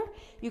 Or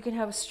you can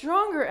have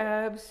stronger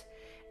abs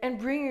and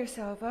bring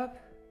yourself up.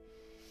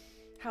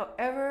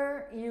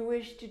 However you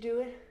wish to do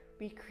it,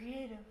 be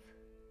creative.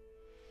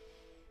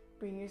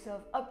 Bring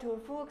yourself up to a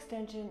full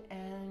extension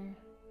and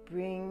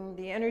bring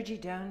the energy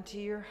down to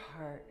your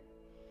heart.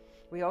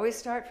 We always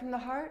start from the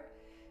heart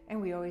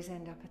and we always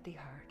end up at the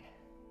heart.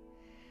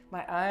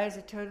 My eyes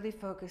are totally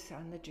focused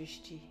on the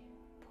drishti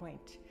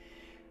point,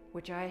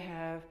 which I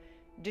have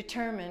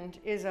determined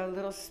is a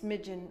little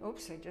smidgen.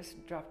 Oops, I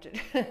just dropped it.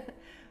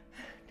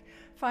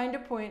 Find a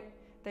point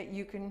that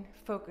you can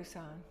focus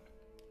on.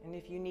 And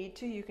if you need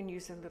to, you can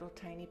use a little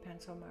tiny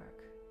pencil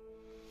mark.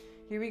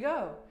 Here we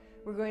go.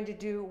 We're going to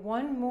do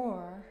one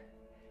more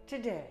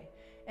today.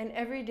 And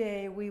every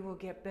day we will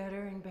get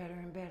better and better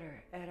and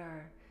better at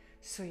our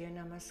Surya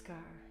Namaskar.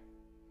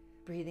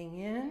 Breathing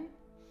in,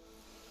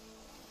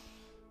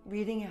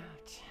 breathing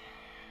out.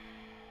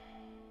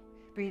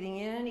 Breathing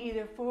in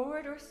either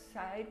forward or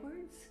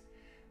sidewards,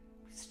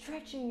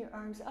 stretching your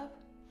arms up.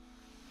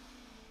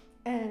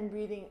 And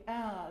breathing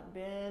out,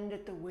 bend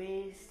at the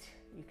waist.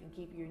 You can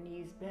keep your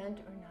knees bent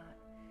or not.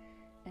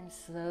 And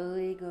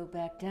slowly go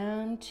back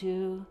down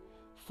to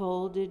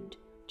folded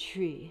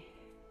tree.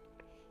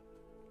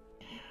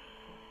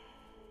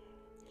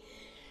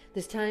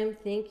 This time,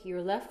 think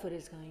your left foot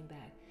is going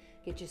back.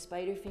 Get your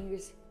spider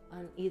fingers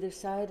on either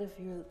side of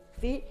your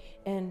feet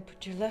and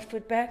put your left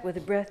foot back with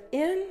a breath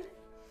in.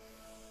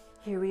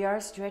 Here we are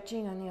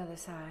stretching on the other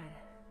side.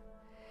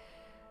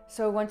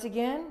 So once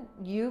again,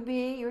 you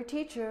be your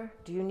teacher.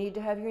 Do you need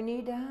to have your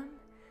knee down?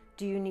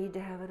 Do you need to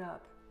have it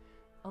up?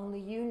 Only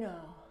you know.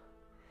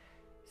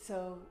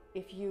 So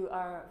if you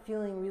are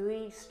feeling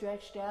really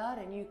stretched out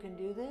and you can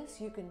do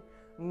this, you can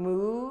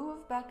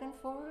move back and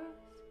forth,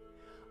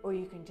 or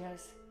you can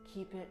just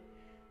keep it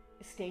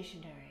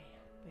stationary,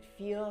 but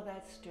feel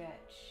that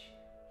stretch.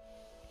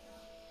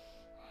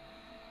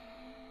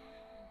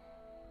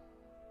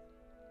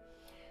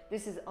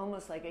 This is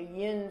almost like a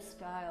yin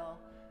style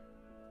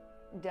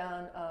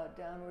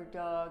downward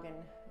dog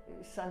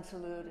and sun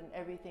salute and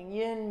everything.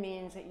 Yin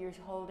means that you're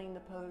holding the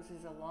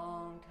poses a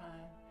long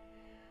time,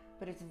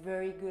 but it's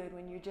very good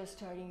when you're just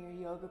starting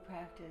your yoga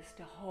practice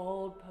to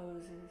hold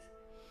poses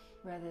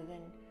rather than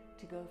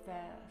to go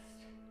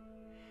fast.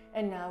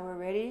 And now we're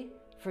ready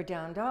for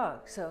down dog.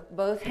 So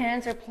both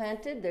hands are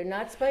planted, they're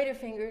not spider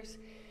fingers,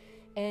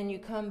 and you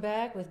come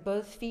back with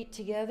both feet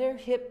together,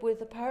 hip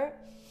width apart.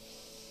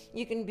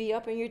 You can be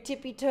up on your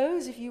tippy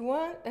toes if you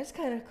want, that's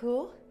kind of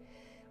cool.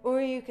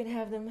 Or you can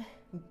have them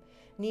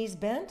knees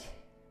bent.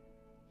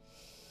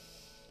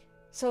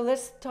 So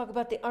let's talk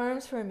about the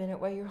arms for a minute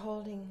while you're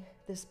holding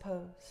this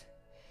pose.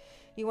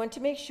 You want to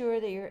make sure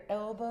that your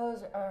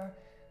elbows are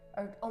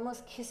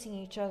almost kissing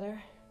each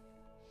other.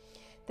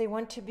 They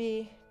want to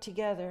be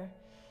together.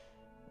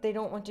 They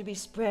don't want to be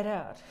spread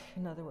out,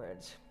 in other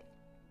words.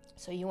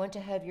 So you want to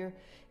have your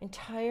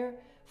entire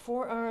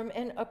forearm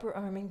and upper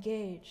arm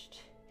engaged.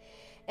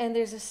 And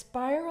there's a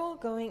spiral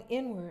going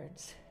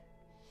inwards.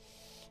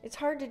 It's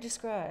hard to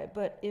describe,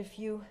 but if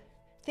you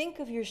think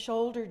of your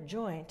shoulder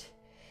joint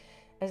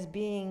as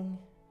being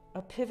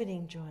a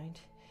pivoting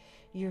joint,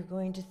 you're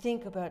going to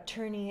think about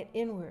turning it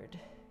inward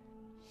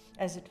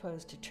as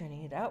opposed to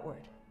turning it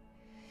outward.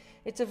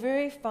 It's a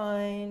very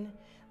fine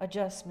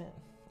adjustment,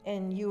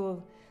 and you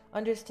will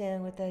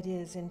understand what that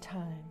is in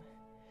time.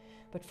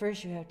 But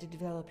first you have to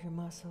develop your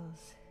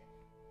muscles.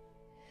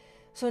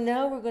 So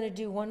now we're going to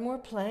do one more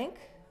plank,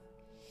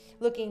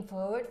 looking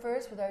forward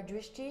first with our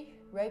drishti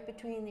right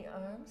between the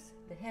arms,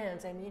 the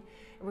hands, I mean.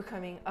 We're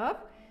coming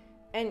up,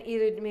 and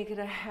either make it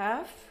a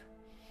half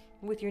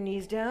with your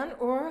knees down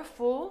or a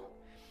full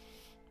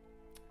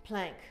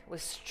plank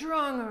with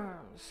strong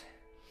arms.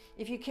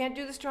 If you can't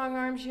do the strong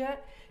arms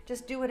yet,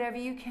 just do whatever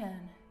you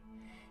can,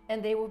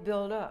 and they will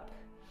build up.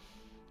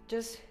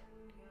 Just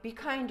be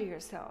kind to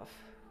yourself.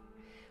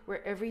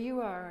 Wherever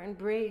you are,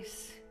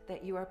 embrace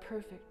that you are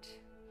perfect.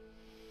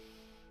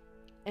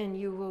 And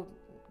you will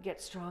get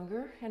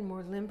stronger and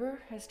more limber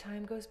as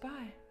time goes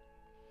by.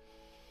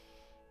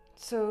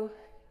 So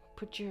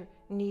put your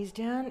knees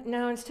down.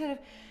 Now instead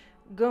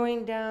of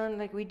going down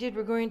like we did,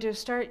 we're going to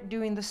start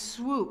doing the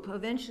swoop.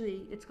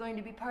 Eventually it's going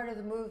to be part of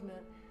the movement,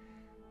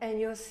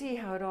 and you'll see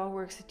how it all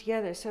works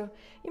together. So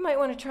you might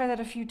want to try that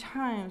a few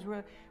times.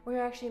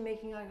 We're actually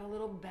making like a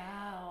little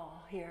bow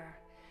here.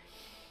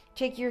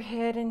 Take your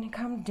head and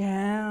come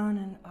down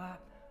and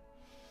up.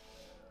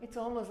 It's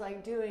almost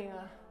like doing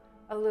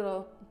a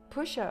little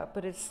push-up,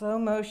 but it's slow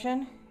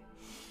motion,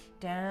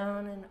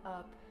 down and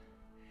up.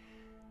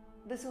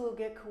 This will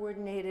get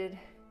coordinated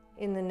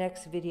in the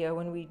next video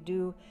when we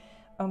do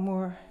a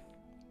more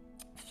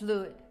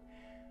fluid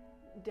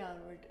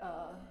downward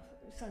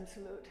sun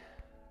salute.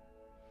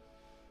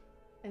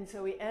 And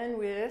so we end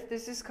with,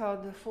 this is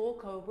called the full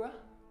cobra.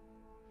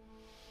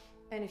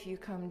 And if you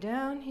come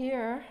down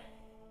here,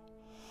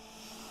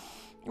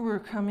 we're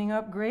coming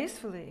up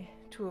gracefully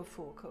to a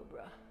full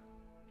cobra.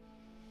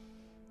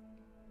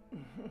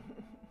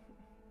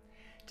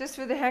 Just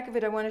for the heck of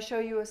it, I want to show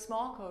you a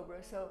small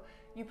cobra. So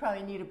you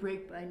probably need a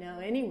break by now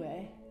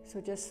anyway.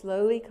 So just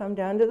slowly come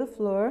down to the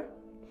floor.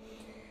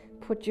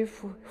 Put your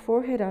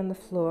forehead on the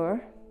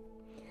floor.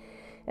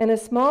 And a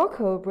small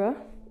cobra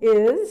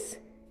is,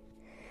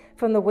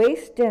 from the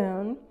waist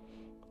down,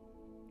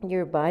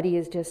 your body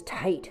is just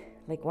tight,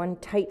 like one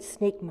tight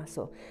snake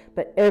muscle,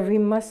 but every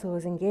muscle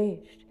is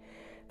engaged.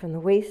 From the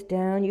waist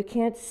down, you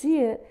can't see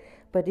it,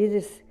 but it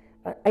is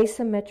an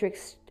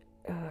isometric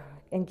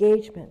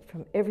engagement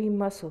from every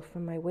muscle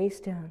from my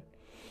waist down.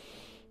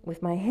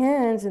 With my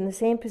hands in the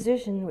same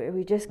position where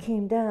we just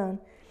came down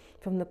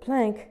from the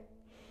plank,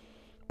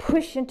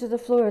 push into the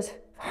floor as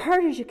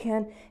hard as you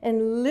can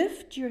and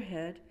lift your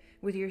head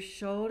with your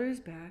shoulders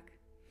back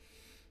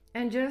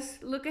and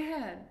just look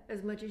ahead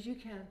as much as you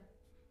can.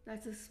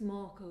 That's a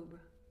small cobra.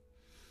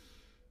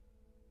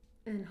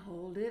 And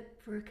hold it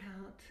for a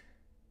count.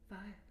 5,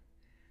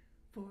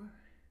 4,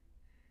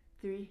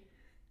 3,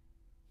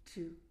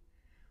 2,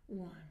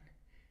 1.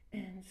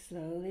 And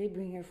slowly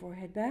bring your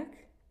forehead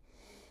back.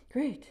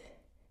 Great.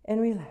 And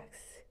relax.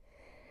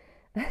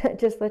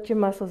 Just let your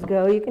muscles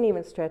go. You can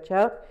even stretch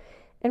out.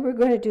 And we're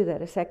going to do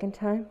that a second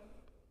time.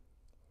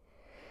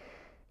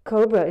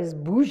 Cobra is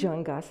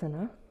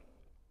Bhujangasana.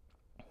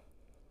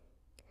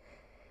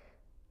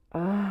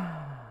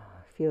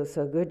 Feels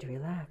so good to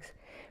relax.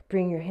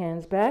 Bring your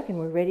hands back, and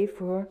we're ready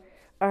for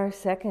our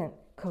second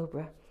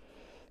cobra.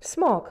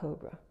 Small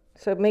cobra.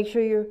 So make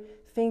sure your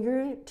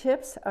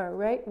fingertips are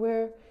right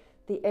where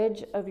the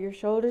edge of your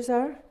shoulders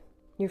are.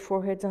 Your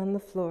forehead's on the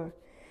floor.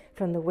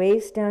 From the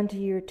waist down to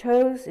your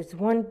toes, it's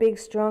one big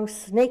strong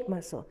snake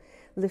muscle.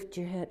 Lift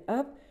your head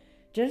up,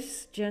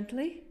 just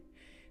gently.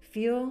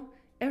 Feel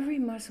every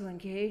muscle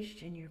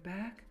engaged in your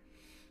back.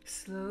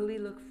 Slowly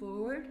look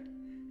forward.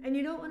 And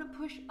you don't want to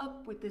push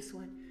up with this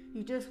one.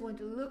 You just want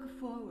to look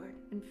forward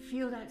and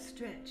feel that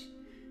stretch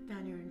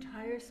down your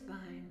entire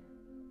spine.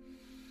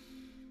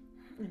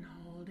 And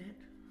hold it.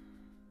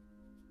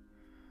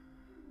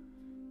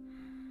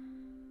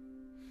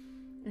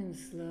 And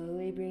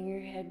slowly bring your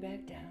head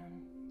back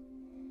down.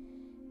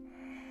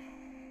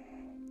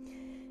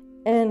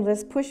 And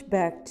let's push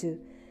back to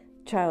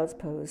child's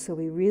pose so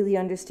we really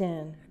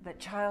understand that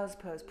child's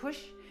pose. Push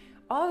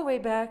all the way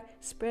back,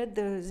 spread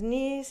those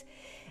knees,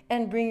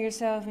 and bring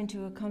yourself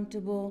into a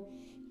comfortable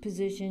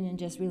position and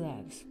just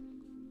relax.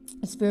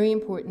 It's very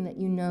important that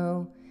you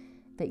know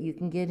that you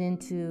can get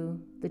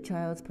into the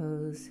child's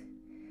pose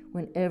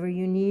whenever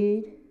you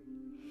need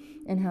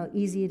and how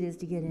easy it is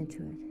to get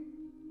into it.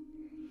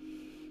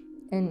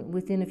 And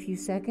within a few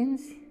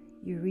seconds,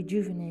 you're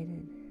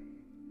rejuvenated.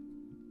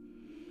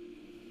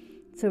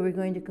 So we're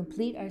going to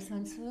complete our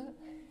sun salute.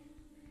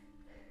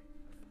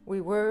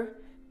 We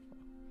were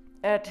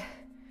at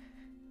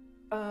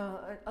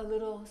a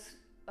little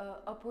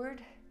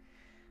upward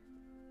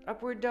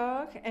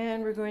dog,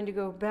 and we're going to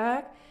go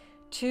back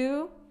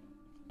to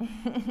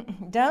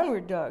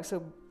downward dog.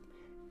 So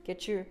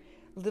get your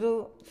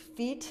little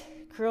feet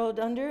curled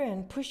under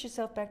and push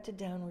yourself back to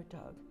downward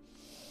dog.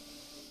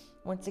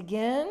 Once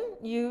again,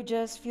 you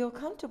just feel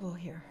comfortable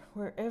here,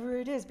 wherever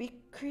it is. Be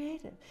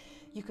creative.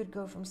 You could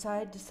go from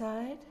side to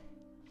side.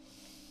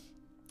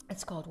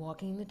 It's called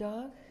walking the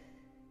dog.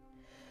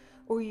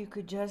 Or you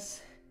could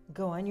just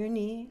go on your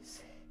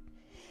knees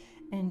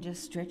and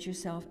just stretch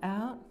yourself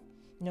out,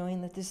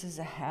 knowing that this is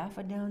a half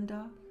a down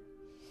dog.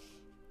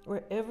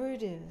 Wherever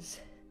it is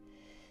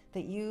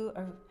that you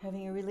are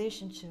having a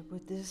relationship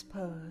with this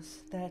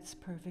pose, that's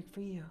perfect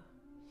for you.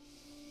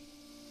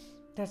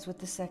 That's what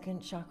the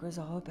second chakra is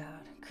all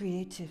about,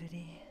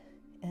 creativity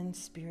and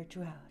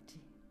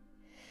spirituality.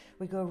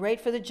 We go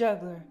right for the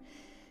juggler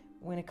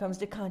when it comes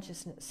to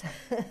consciousness.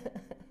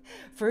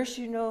 First,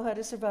 you know how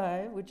to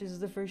survive, which is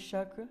the first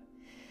chakra.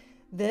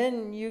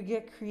 Then you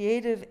get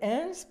creative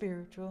and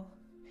spiritual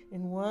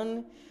in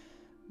one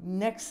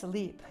next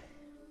leap.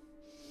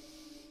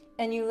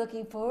 And you're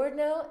looking forward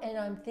now, and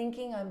I'm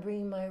thinking I'm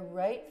bringing my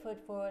right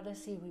foot forward.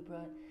 Let's see,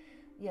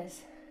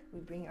 we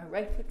bring our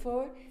right foot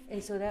forward.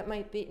 And so that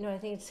might be, no, I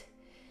think it's,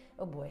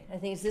 oh boy, I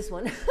think it's this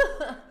one.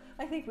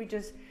 I think we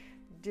just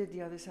did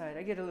the other side.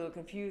 I get a little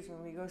confused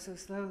when we go so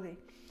slowly.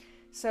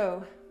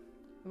 So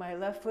my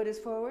left foot is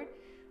forward,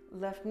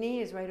 left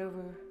knee is right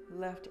over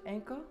left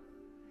ankle.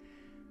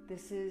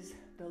 This is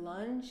the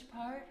lunge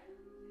part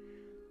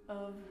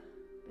of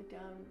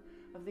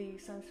the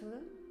sun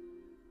salute.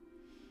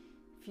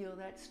 Feel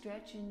that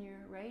stretch in your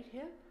right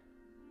hip.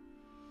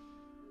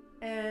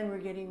 And we're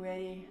getting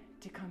ready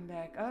to come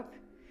back up.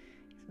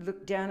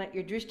 Look down at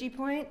your drishti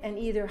point and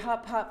either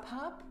hop, hop,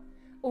 hop,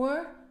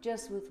 or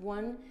just with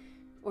 1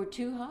 or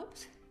 2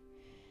 hops,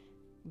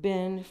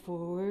 bend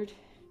forward,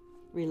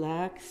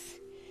 relax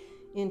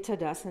in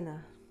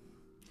Tadasana.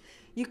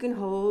 You can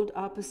hold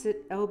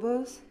opposite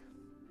elbows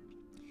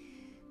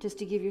just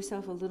to give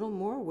yourself a little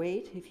more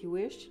weight if you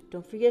wish.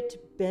 Don't forget to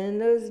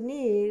bend those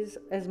knees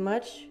as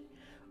much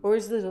or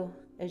as little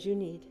as you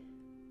need.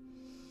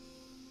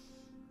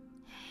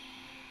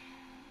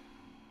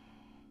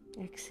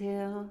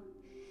 Exhale.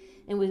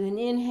 And with an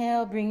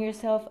inhale, bring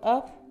yourself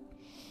up.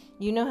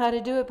 You know how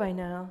to do it by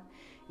now.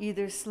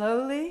 Either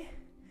slowly,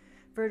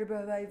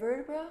 vertebra by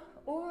vertebra,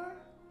 or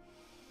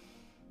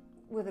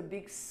with a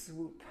big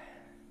swoop.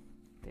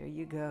 There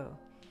you go.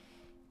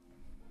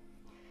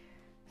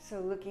 So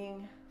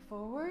looking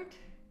forward,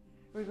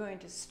 we're going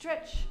to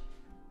stretch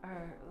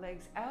our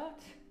legs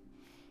out.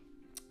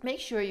 Make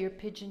sure you're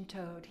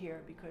pigeon-toed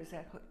here because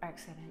that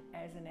acts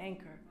as an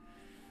anchor.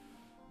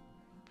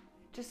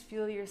 Just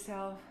feel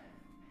yourself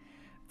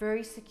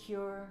very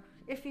secure.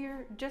 If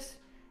you're just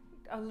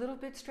a little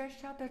bit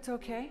stretched out, that's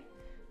okay.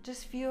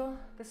 Just feel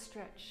the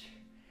stretch.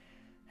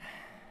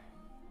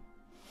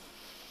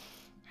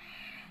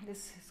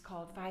 This is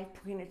called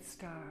 5-pointed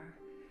star.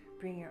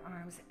 Bring your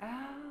arms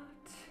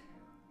out.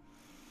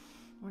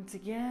 Once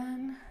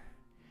again,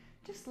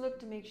 just look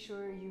to make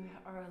sure you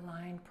are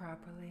aligned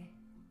properly.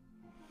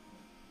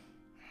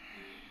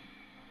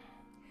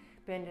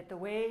 Bend at the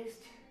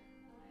waist,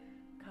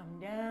 come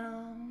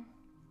down,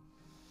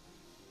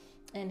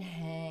 and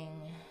hang.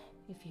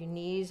 If your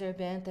knees are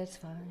bent, that's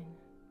fine.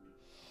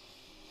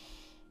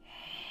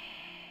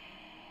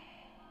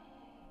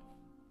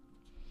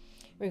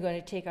 We're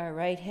going to take our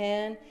right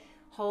hand,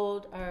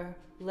 hold our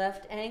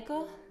left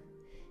ankle.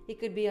 It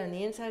could be on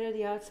the inside or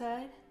the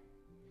outside.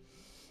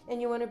 And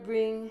you want to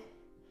bring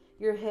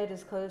your head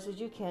as close as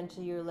you can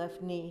to your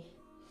left knee.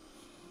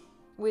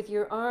 With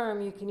your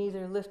arm, you can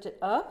either lift it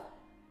up.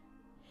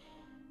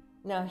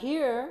 Now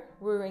here,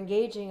 we're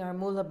engaging our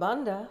Mula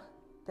Bandha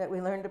that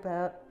we learned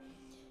about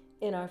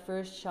in our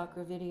first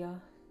chakra video.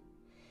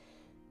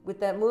 With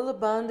that Mula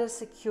Bandha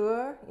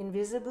secure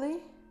invisibly,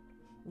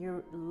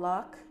 your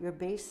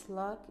base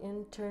lock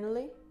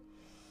internally,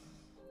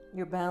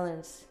 your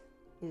balance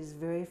is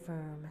very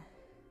firm.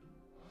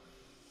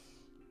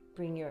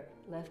 Bring your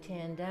left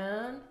hand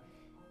down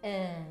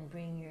and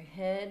bring your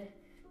head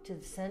to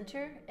the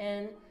center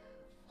and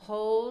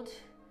hold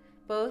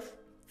both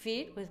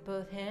feet with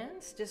both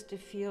hands just to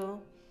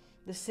feel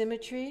the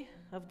symmetry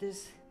of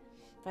this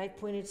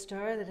 5-pointed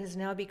star that has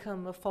now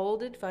become a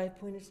folded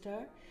 5-pointed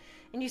star.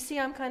 And you see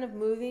I'm kind of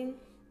moving.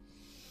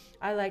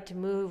 I like to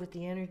move with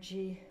the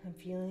energy I'm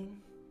feeling.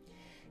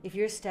 If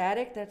you're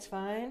static, that's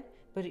fine.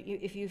 But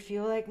if you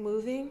feel like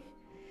moving,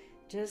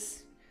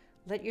 just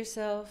let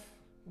yourself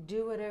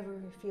do whatever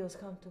feels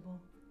comfortable.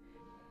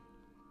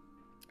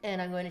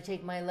 And I'm going to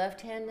take my left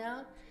hand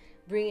now,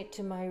 bring it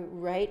to my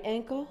right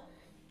ankle,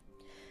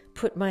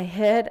 put my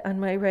head on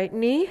my right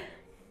knee.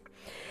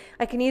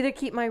 I can either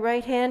keep my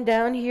right hand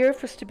down here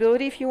for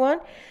stability if you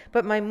want,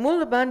 but my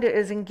Mula Bandha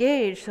is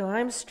engaged, so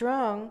I'm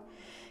strong.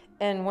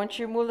 And once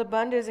your Mula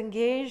Bandha is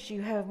engaged,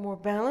 you have more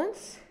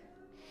balance.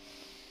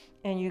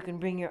 And you can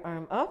bring your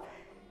arm up.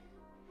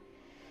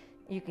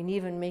 You can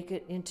even make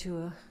it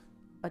into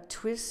a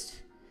twist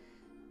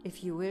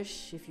if you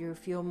wish, if you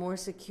feel more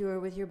secure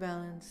with your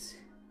balance.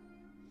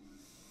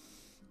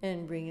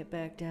 And bring it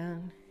back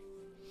down.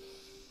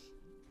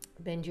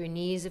 Bend your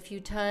knees a few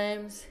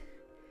times.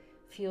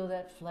 Feel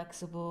that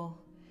flexible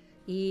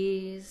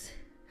ease,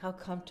 how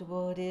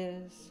comfortable it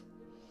is.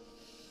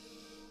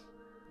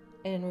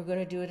 And we're going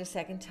to do it a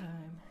second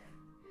time.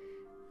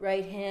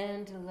 Right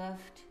hand to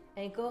left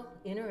ankle,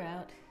 in or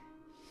out.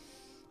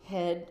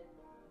 Head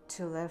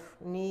to left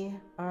knee,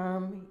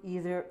 arm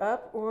either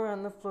up or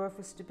on the floor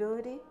for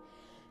stability.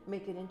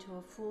 Make it into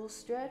a full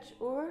stretch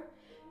or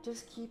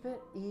just keep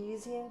it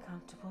easy and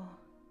comfortable.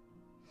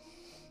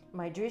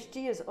 My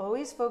drishti is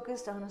always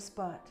focused on a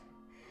spot.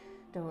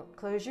 Don't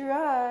close your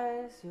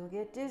eyes, you'll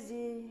get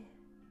dizzy.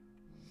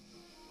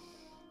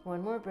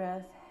 One more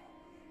breath.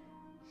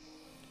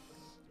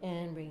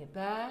 And bring it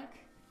back.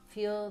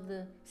 Feel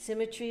the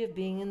symmetry of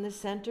being in the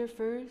center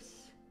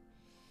first.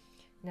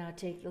 Now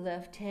take the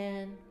left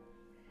hand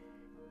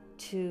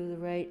to the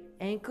right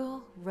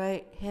ankle,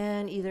 right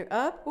hand either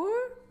up or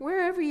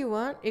wherever you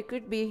want. It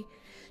could be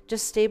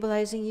just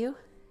stabilizing you.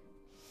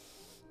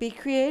 Be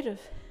creative.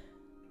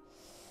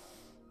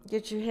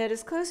 Get your head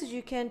as close as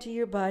you can to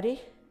your body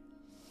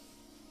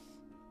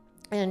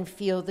and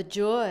feel the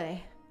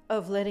joy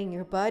of letting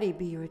your body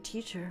be your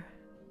teacher.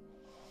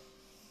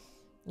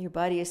 Your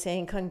body is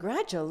saying,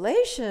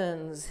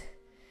 congratulations,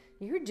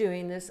 you're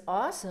doing this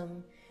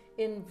awesome.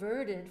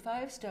 Inverted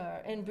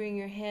 5-star. And bring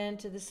your hand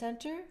to the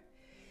center.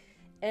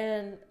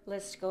 And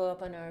let's go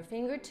up on our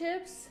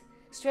fingertips.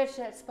 Stretch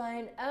that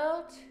spine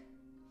out.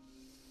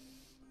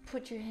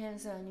 Put your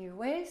hands on your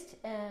waist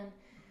and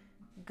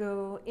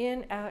go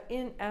in, out,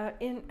 in, out,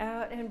 in,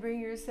 out, and bring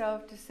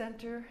yourself to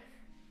center.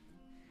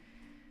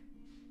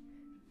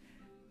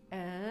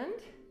 And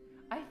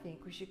I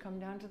think we should come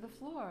down to the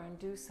floor and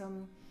do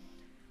some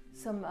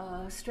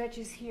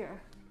stretches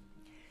here.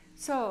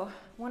 So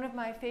one of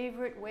my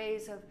favorite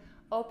ways of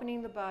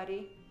opening the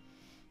body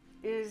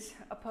is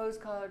a pose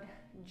called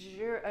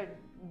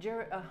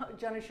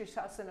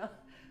Janushirsasana.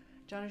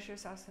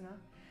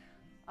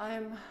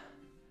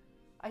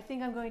 I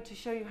think I'm going to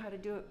show you how to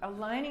do it,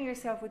 aligning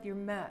yourself with your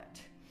mat.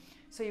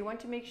 So you want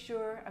to make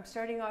sure, I'm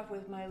starting off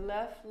with my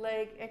left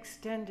leg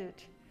extended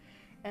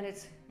and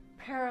it's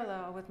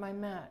parallel with my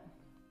mat.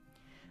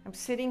 I'm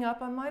sitting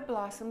up on my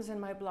blossoms and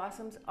my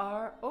blossoms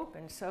are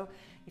open. So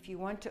if you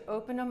want to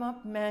open them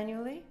up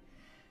manually,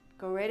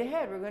 go right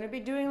ahead. We're going to be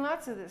doing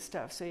lots of this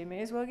stuff, so you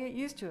may as well get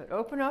used to it.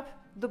 Open up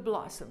the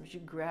blossoms. You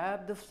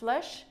grab the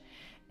flesh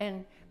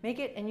and make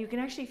it, and you can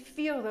actually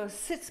feel those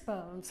sits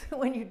bones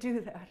when you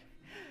do that.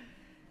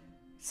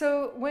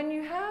 So when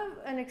you have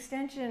an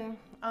extension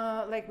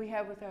like we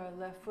have with our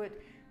left foot,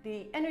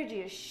 the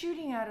energy is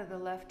shooting out of the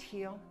left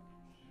heel.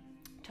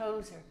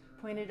 Toes are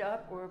pointed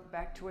up or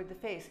back toward the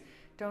face.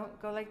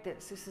 Don't go like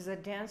this. This is a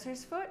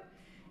dancer's foot,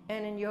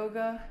 and in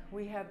yoga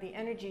we have the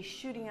energy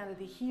shooting out of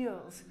the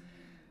heels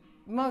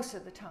most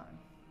of the time.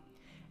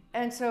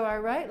 And so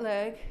our right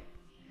leg,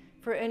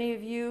 for any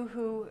of you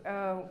who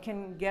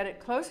can get it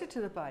closer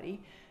to the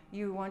body,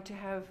 you want to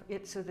have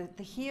it so that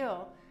the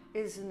heel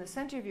is in the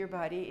center of your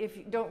body.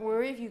 Don't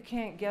worry if you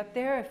can't get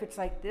there. If it's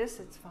like this,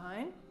 it's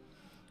fine,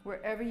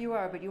 wherever you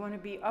are, but you want to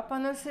be up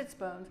on those sits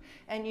bones,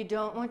 and you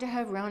don't want to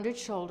have rounded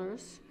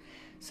shoulders.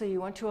 So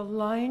you want to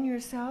align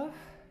yourself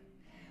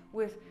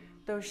with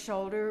those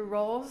shoulder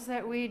rolls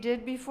that we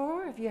did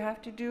before. If you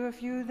have to do a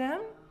few of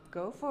them,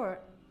 go for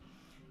it.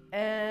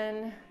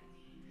 And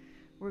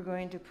we're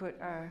going to put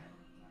our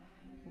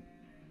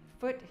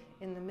foot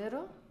in the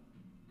middle,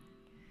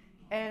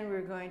 and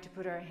we're going to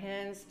put our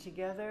hands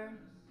together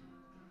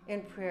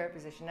in prayer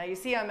position. Now you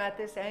see I'm at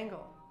this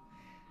angle.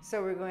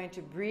 So we're going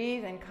to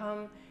breathe and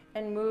come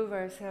and move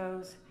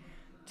ourselves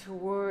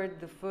toward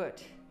the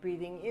foot.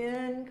 Breathing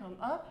in, come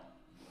up.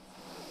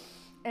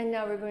 And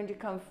now we're going to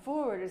come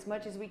forward as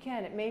much as we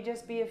can. It may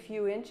just be a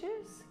few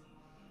inches.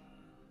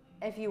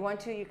 If you want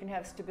to, you can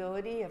have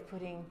stability of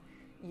putting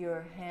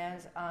your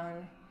hands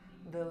on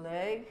the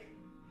leg.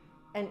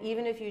 And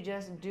even if you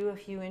just do a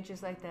few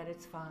inches like that,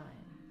 it's fine.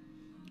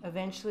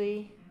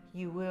 Eventually,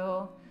 you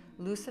will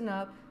loosen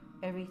up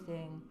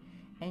everything,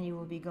 and you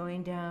will be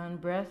going down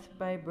breath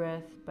by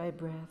breath by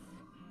breath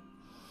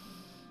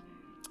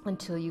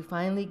until you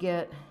finally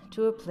get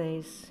to a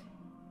place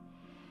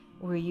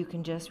where you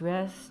can just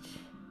rest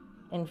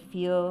and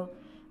feel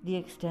the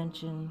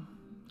extension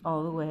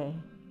all the way.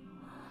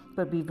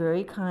 But be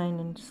very kind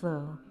and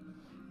slow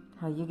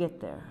how you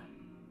get there.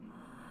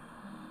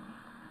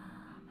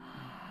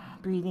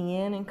 Breathing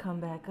in and come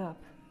back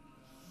up.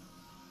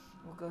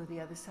 We'll go to the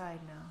other side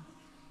now.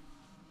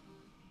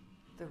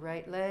 The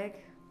right leg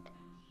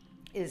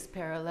is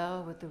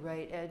parallel with the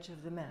right edge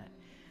of the mat.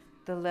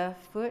 The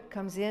left foot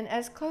comes in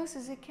as close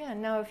as it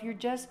can. Now, if you're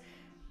just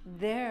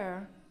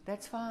there,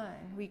 that's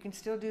fine. We can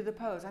still do the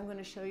pose. I'm going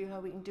to show you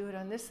how we can do it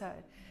on this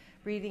side.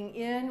 Breathing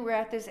in, we're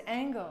at this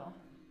angle.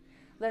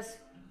 Let's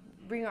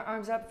bring our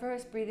arms up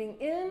first. Breathing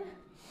in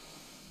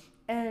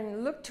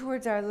and look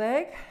towards our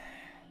leg.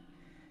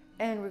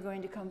 And we're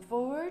going to come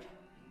forward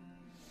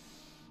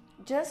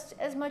just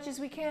as much as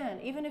we can,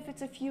 even if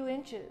it's a few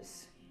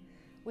inches.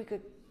 We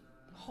could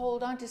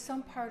hold on to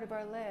some part of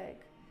our leg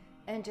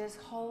and just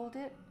hold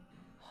it,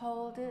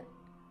 hold it,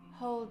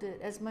 hold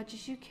it as much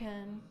as you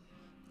can,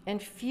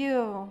 and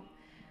feel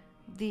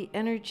the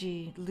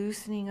energy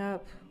loosening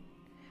up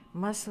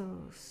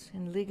muscles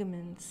and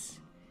ligaments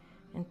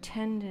and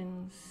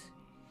tendons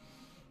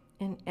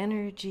and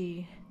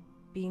energy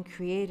being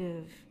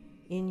creative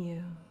in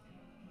you.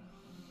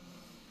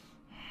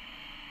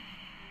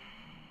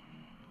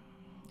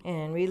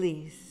 And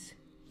release.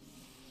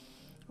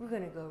 We're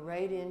going to go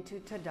right into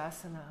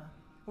Tadasana,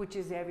 which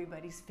is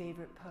everybody's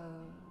favorite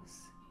pose.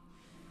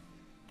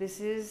 This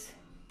is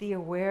the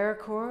aware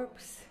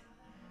corpse,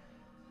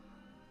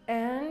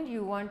 and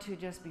you want to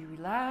just be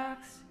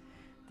relaxed.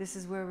 This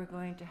is where we're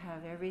going to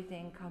have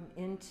everything come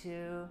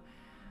into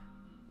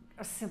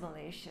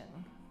assimilation.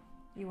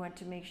 You want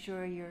to make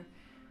sure your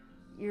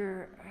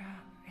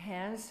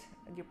hands,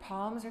 your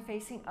palms are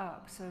facing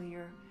up, so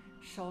your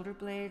shoulder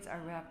blades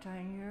are wrapped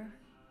on your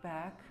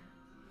back.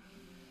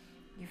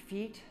 Your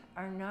feet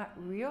are not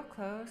real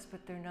close,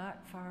 but they're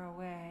not far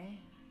away.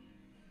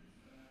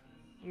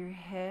 Your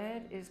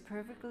head is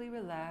perfectly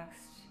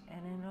relaxed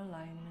and in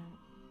alignment.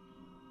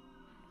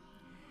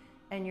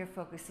 And you're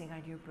focusing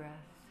on your breath.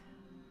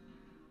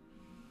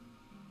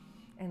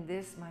 And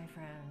this, my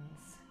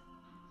friends,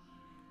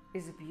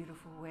 is a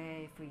beautiful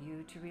way for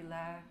you to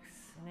relax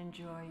and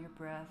enjoy your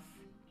breath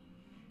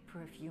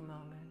for a few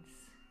moments.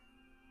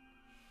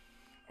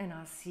 And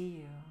I'll see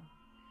you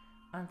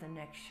on the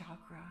next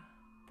chakra,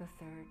 the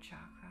third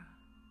chakra,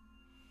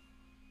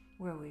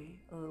 where we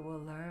will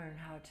learn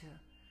how to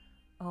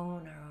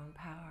own our own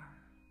power.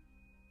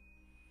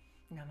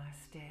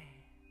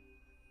 Namaste.